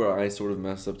this is where I sort of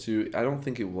messed up too. I don't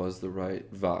think it was the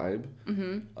right vibe.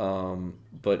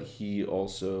 But he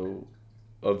also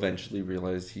eventually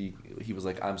realized he was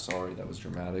like, I'm sorry, that was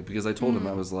dramatic. Because I told him,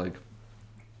 I was like,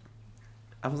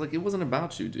 it wasn't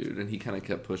about you, dude. And he kind of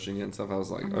kept pushing it and stuff. I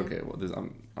was like, okay, well,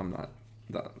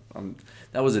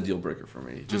 that was a deal breaker for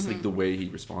me. Just like the way he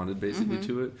responded basically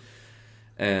to it.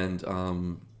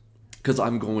 And, because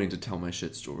I'm going to tell my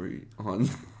shit story on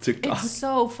TikTok. It's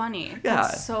so funny. Yeah.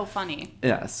 It's so funny.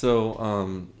 Yeah,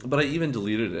 so, but I even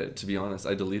deleted it, to be honest.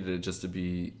 I deleted it just to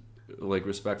be, like,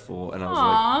 respectful. And I was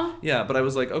like, yeah, but I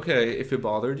was like, okay, if it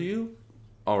bothered you,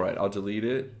 all right, I'll delete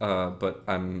it. But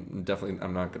I'm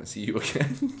not going to see you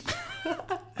again.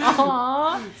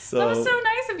 Aww. So, that was so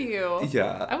nice of you.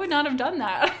 Yeah. I would not have done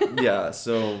that. Yeah,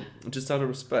 so just out of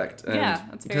respect. And yeah,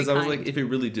 that's very because I was kind. like, if it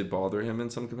really did bother him in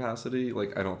some capacity,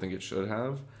 like, I don't think it should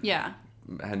have. Yeah.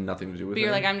 It had nothing to do with it. But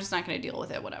you're like, I'm just not going to deal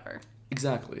with it, whatever.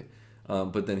 Exactly.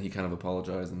 But then he kind of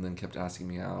apologized and then kept asking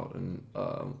me out. And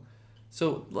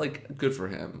so, like, good for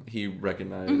him. He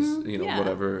recognized,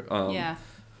 whatever. Yeah.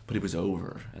 But it was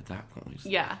over at that point.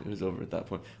 Yeah. It was over at that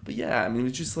point. But yeah, I mean, it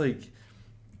was just like,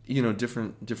 you know,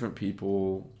 different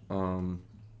people.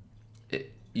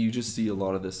 You just see a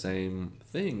lot of the same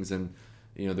things. And,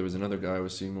 you know, there was another guy I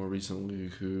was seeing more recently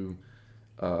who,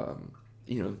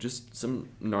 you know, just some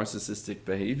narcissistic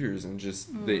behaviors and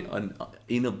just the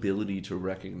inability to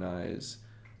recognize,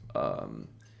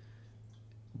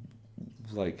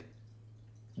 like,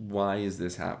 why is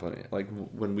this happening? Like,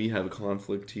 when we have a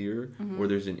conflict here or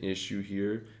there's an issue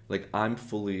here, like, I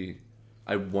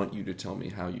want you to tell me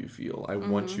how you feel. I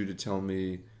want you to tell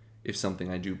me if something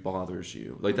I do bothers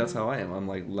you. Like, that's how I am. I'm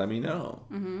like, let me know.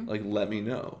 Like, let me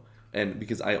know. And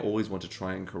because I always want to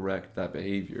try and correct that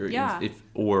behavior. Yeah.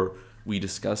 Or we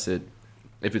discuss it.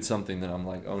 If it's something that I'm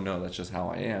like, oh no, that's just how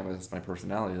I am. That's my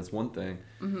personality. That's one thing.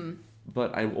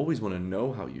 But I always want to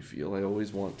know how you feel. I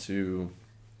always want to,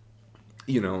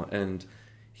 you know, and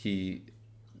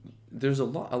there's a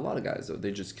lot of guys, though,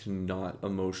 they just cannot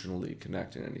emotionally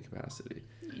connect in any capacity.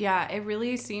 Yeah, it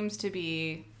really seems to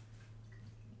be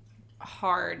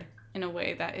hard in a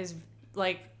way that is,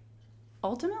 like,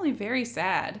 ultimately very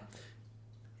sad.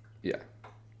 Yeah,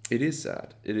 it is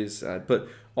sad. It is sad. But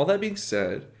all that being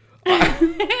said, the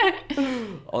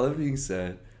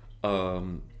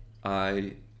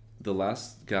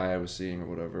last guy I was seeing or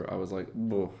whatever, I was like,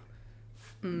 whoa,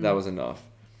 that was enough.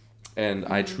 And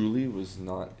I truly was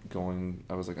not going,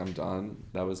 I was like, I'm done.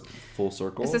 That was full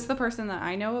circle. Is this the person that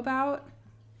I know about?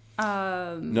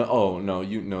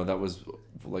 No, that was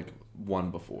like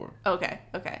one before. Okay.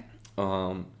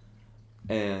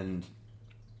 And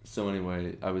so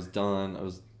anyway, I was done. I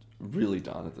was really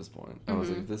done at this point. I was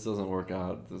like, if this doesn't work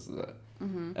out, this is it.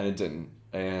 And it didn't.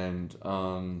 And,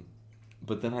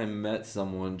 but then I met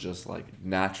someone just like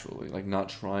naturally, like not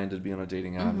trying to be on a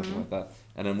dating app, nothing like that.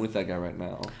 And I'm with that guy right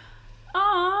now.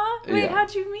 Aw, wait, Yeah.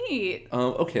 how'd you meet?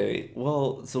 Okay,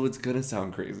 well, so it's gonna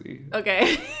sound crazy.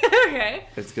 Okay. Okay.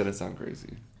 It's gonna sound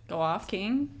crazy. Go off,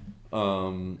 King.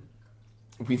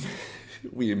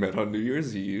 We met on New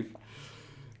Year's Eve,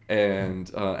 and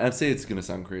I'd say it's gonna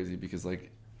sound crazy because like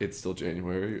it's still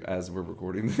January as we're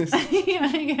recording this.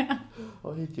 Yeah.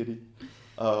 Oh, hey, kitty.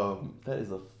 That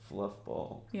is a fluff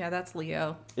ball. Yeah, that's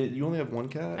Leo. You only have one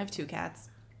cat? I have 2 cats.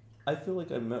 I feel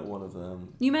like I met one of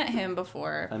them. You met him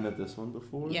before. I met this one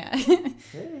before? Yeah.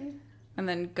 Hey. And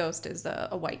then Ghost is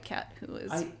a white cat who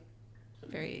is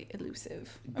very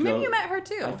elusive. Or maybe you met her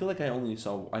too. I feel like I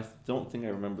don't think I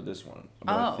remember this one.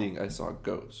 But I think I saw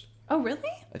Ghost. Oh,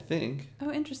 really? I think.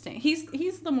 Oh, interesting.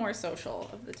 He's the more social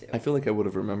of the two. I feel like I would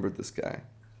have remembered this guy.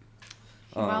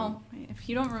 Well, if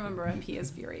you don't remember him, he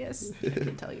is furious. I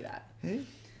can tell you that. Hey.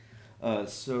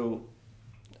 So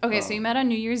you met on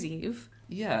New Year's Eve.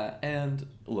 yeah, and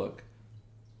look,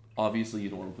 obviously you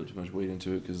don't want to put too much weight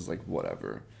into it because it's like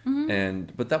whatever.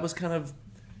 But that was kind of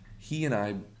he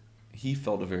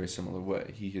felt a very similar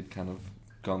way. He had kind of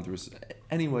gone through.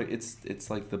 Anyway, it's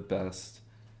like the best.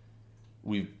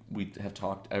 We have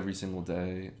talked every single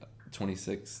day,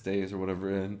 26 days or whatever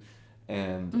in,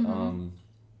 and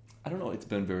I don't know. It's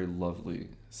been very lovely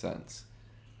since,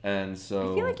 and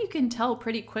so I feel like you can tell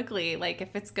pretty quickly, like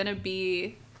if it's gonna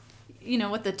be,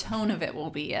 what the tone of it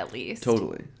will be at least.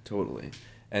 Totally,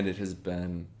 and it has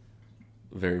been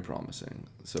very promising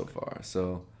so far.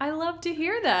 So I love to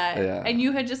hear that. Yeah. And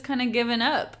you had just kind of given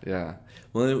up. Yeah.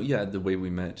 Well, yeah. The way we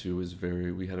met too was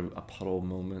we had a puddle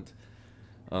moment.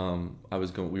 We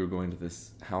were going to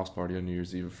this house party on New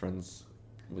Year's Eve. A friend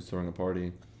was throwing a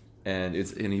party, and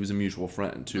he was a mutual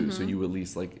friend too. So you at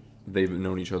least like they've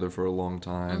known each other for a long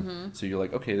time. So you're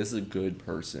like, okay, this is a good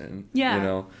person.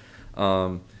 Yeah.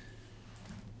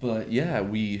 But yeah,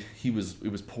 it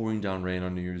was pouring down rain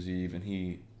on New Year's Eve, and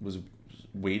he was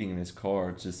waiting in his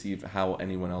car to see how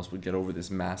anyone else would get over this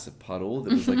massive puddle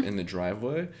that was like in the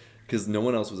driveway because no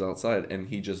one else was outside, and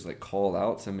he just like called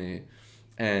out to me,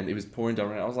 and it was pouring down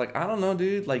rain. I was like, I don't know,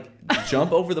 dude, like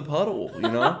jump over the puddle,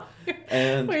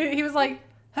 And wait, he was like,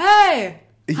 hey,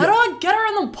 how do I get her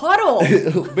in the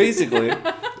puddle?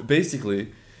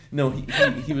 basically, no,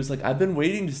 he was like, I've been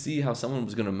waiting to see how someone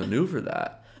was gonna maneuver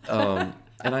that, and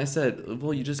I said,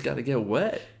 well, you just got to get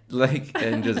wet.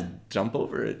 And just jump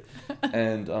over it.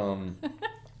 And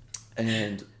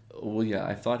well, yeah,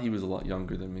 I thought he was a lot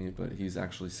younger than me, but he's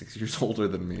actually 6 years older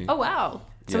than me. Oh, wow.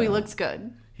 So he looks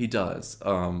good. He does.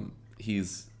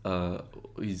 He's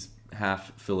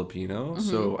half Filipino,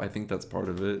 so I think that's part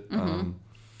of it. Oh,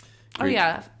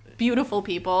 yeah. Beautiful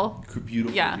people.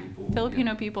 Beautiful people.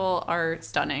 Filipino people are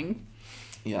stunning.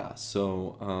 Yeah,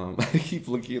 so I keep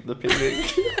looking at the painting.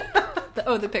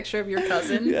 The picture of your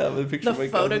cousin? Yeah, the picture of my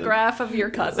cousin. The photograph of your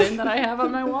cousin that I have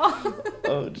on my wall.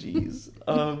 Oh, jeez.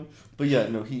 But yeah,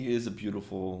 no, he's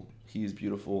beautiful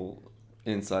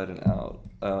inside and out.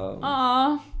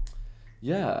 Aww.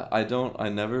 Yeah, I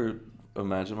never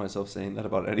imagine myself saying that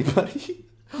about anybody.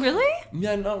 Really?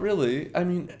 Yeah, not really. I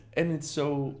mean, and it's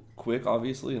so quick,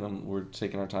 obviously, and we're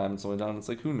taking our time and slowing down. It's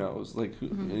like, who knows? Like,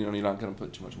 you're not going to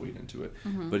put too much weight into it.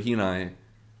 But he and I,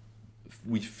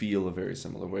 we feel a very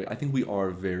similar way. I think we are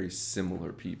very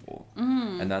similar people.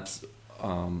 And that's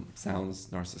sounds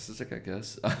narcissistic, I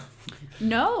guess.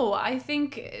 No, I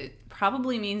think it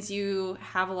probably means you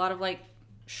have a lot of like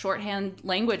shorthand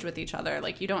language with each other.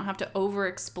 Like you don't have to over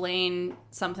explain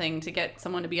something to get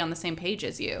someone to be on the same page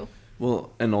as you.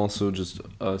 Well, and also just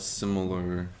a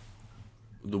similar,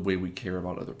 the way we care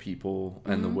about other people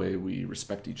and the way we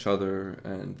respect each other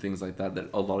and things like that, that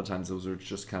a lot of times those are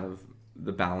just kind of,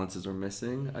 the balances are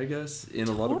missing, I guess, in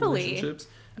a lot of relationships.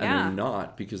 And they're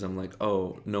not, because I'm like,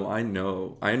 oh, no, I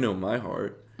know my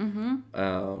heart. And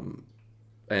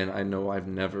I know I've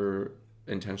never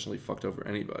intentionally fucked over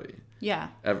anybody. Yeah.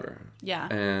 Ever. Yeah.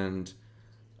 And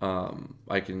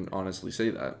I can honestly say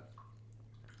that.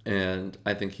 And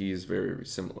I think he's very, very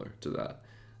similar to that.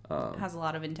 Has a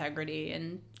lot of integrity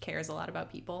and cares a lot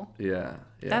about people. Yeah.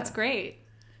 That's great.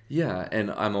 Yeah,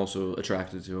 and I'm also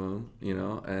attracted to him,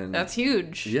 and that's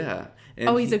huge. Yeah.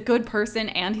 And he's a good person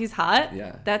and he's hot?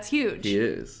 Yeah. That's huge. He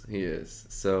is.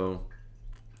 So,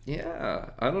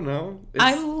 yeah, I don't know.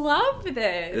 I love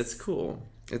this. It's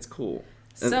cool.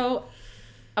 So,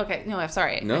 okay, no, I'm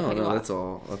sorry. No, that's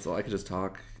all. I could just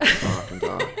talk.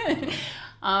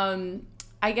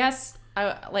 I guess,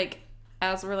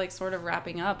 as we're, sort of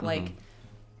wrapping up,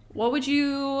 what would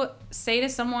you say to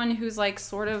someone who's,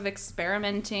 sort of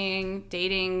experimenting,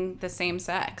 dating the same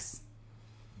sex?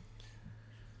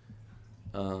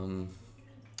 Because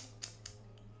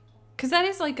that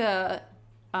is,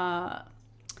 I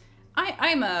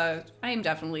am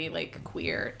definitely,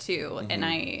 queer, too, and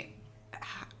I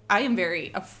am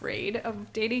very afraid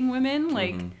of dating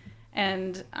women,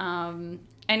 and,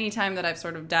 anytime that I've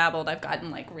sort of dabbled, I've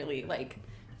gotten, really,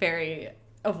 very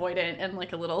avoidant and,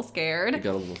 a little scared. You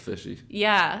got a little fishy.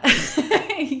 Yeah.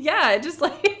 Yeah, it just,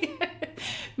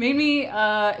 made me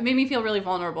feel really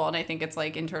vulnerable, and I think it's,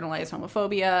 internalized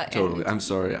homophobia. Totally. I'm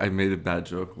sorry. I made a bad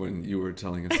joke when you were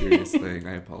telling a serious thing.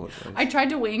 I apologize. I tried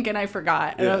to wink, and I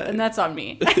forgot, and that's on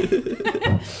me.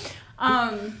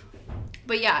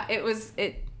 But, yeah,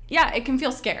 it can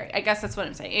feel scary. I guess that's what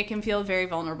I'm saying. It can feel very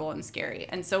vulnerable and scary.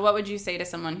 And so what would you say to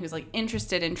someone who's,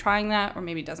 interested in trying that or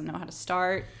maybe doesn't know how to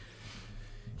start?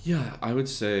 Yeah, I would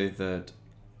say that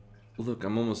Look,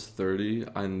 I'm almost 30,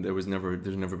 and there's never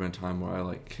been a time where I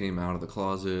like came out of the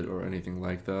closet or anything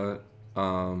like that.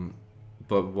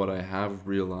 But what I have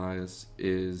realized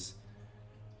is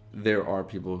there are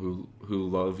people who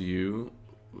love you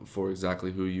for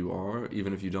exactly who you are,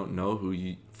 even if you don't know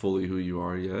fully who you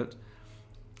are yet.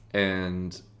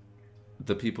 And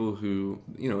the people who,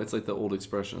 it's like the old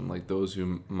expression, like those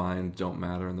who mind don't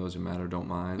matter and those who matter don't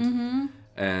mind. Mm-hmm.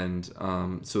 And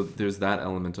so there's that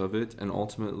element of it, and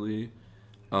ultimately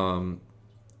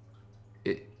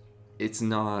it's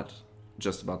not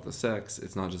just about the sex,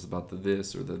 it's not just about the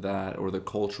this or the that or the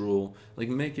cultural, like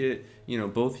make it,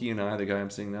 both he and I, the guy I'm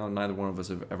seeing now, neither one of us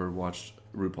have ever watched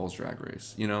RuPaul's Drag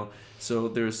Race, so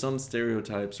there's some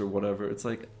stereotypes or whatever. It's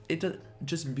like,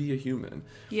 just be a human.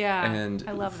 Yeah, and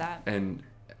I love that. And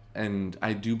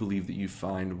I do believe that you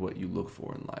find what you look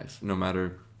for in life, no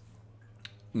matter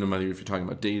if you're talking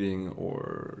about dating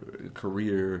or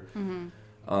career.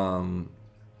 Mm-hmm.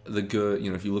 The good,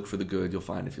 if you look for the good, you'll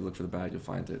find it. If you look for the bad, you'll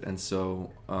find it. And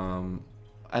so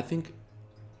I think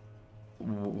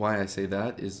why I say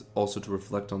that is also to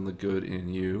reflect on the good in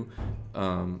you,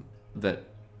 that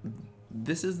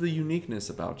this is the uniqueness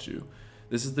about you.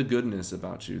 This is the goodness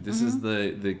about you. This is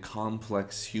the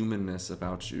complex humanness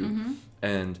about you. Mm-hmm.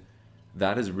 And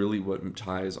that is really what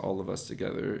ties all of us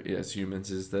together as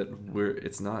humans, is that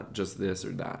it's not just this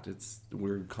or that.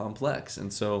 We're complex.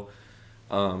 And so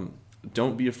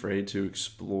don't be afraid to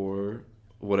explore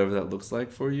whatever that looks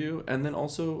like for you. And then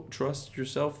also trust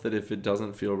yourself that if it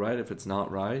doesn't feel right, if it's not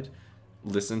right,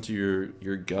 listen to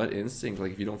your gut instinct.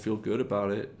 Like if you don't feel good about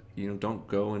it, don't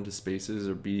go into spaces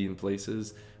or be in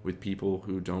places with people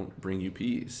who don't bring you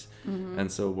peace. Mm-hmm.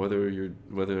 And so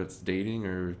whether it's dating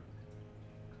or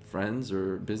friends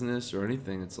or business or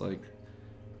anything, it's like,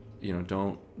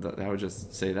 I would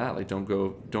just say that, like,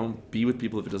 don't be with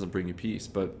people if it doesn't bring you peace,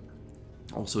 but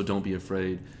also don't be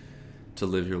afraid to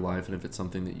live your life. And if it's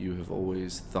something that you have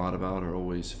always thought about or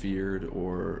always feared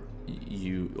or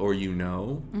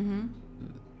mm-hmm.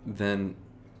 then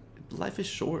life is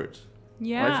short.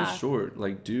 Yeah. Life is short.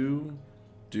 Like do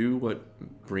what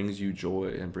brings you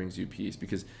joy and brings you peace,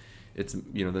 because it's,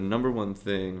 the number one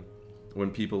thing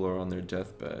when people are on their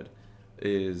deathbed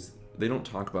is they don't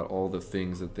talk about all the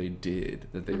things that they did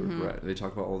that they mm-hmm. regret. They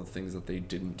talk about all the things that they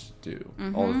didn't do,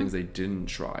 mm-hmm. all the things they didn't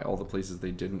try, all the places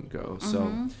they didn't go. Mm-hmm.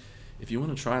 So if you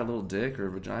want to try a little dick or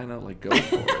a vagina, like, go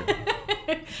for it.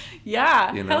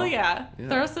 Yeah, hell yeah.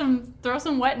 Throw some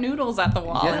wet noodles at the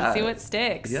wall and see what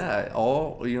sticks. Yeah,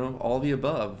 all the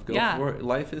above. Go for it.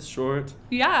 Life is short.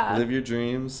 Yeah. Live your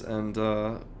dreams and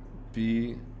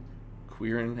be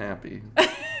queer and happy.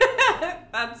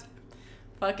 That's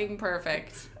fucking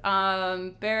perfect.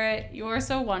 Barrett, you are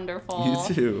so wonderful. You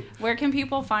too. Where can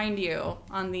people find you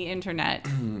on the internet?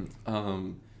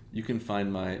 You can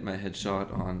find my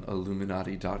headshot on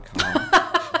Illuminati.com.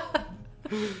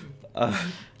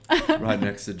 Right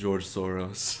next to George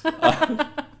Soros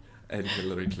and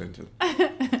Hillary Clinton.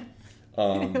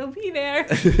 He'll be there.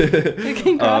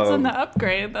 Congrats on the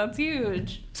upgrade. That's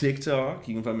huge. TikTok.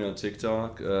 You can find me on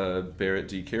TikTok. Barrett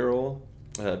D. Carroll.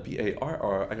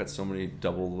 Barr. I got so many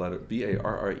double letter.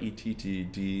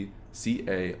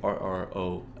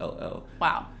 BarrettDCarroll.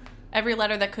 Wow. Every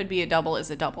letter that could be a double is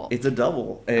a double. It's a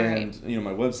double. And,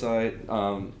 my website,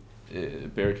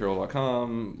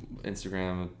 barrettcarroll.com,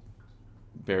 Instagram,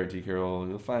 Barrett D. Carroll.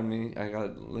 You'll find me.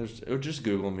 Or just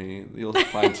Google me. You'll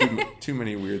find too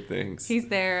many weird things. He's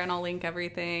there, and I'll link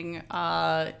everything.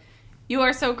 You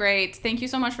are so great. Thank you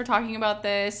so much for talking about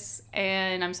this,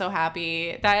 and I'm so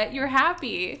happy that you're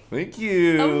happy. Thank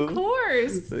you. Of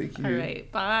course. Thank you. All right.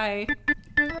 Bye.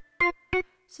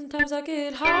 Sometimes I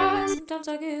get high, sometimes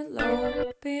I get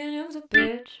low. Being young's a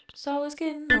bitch, it's always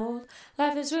getting old.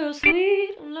 Life is real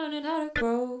sweet, I'm learning how to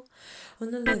grow.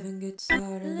 When the living gets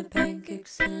hard and the pain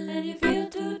kicks in, and you feel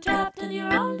too trapped in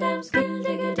your own damn skin,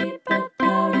 take a deep breath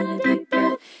out and a deep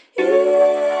breath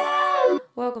in.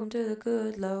 Welcome to the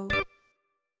good low.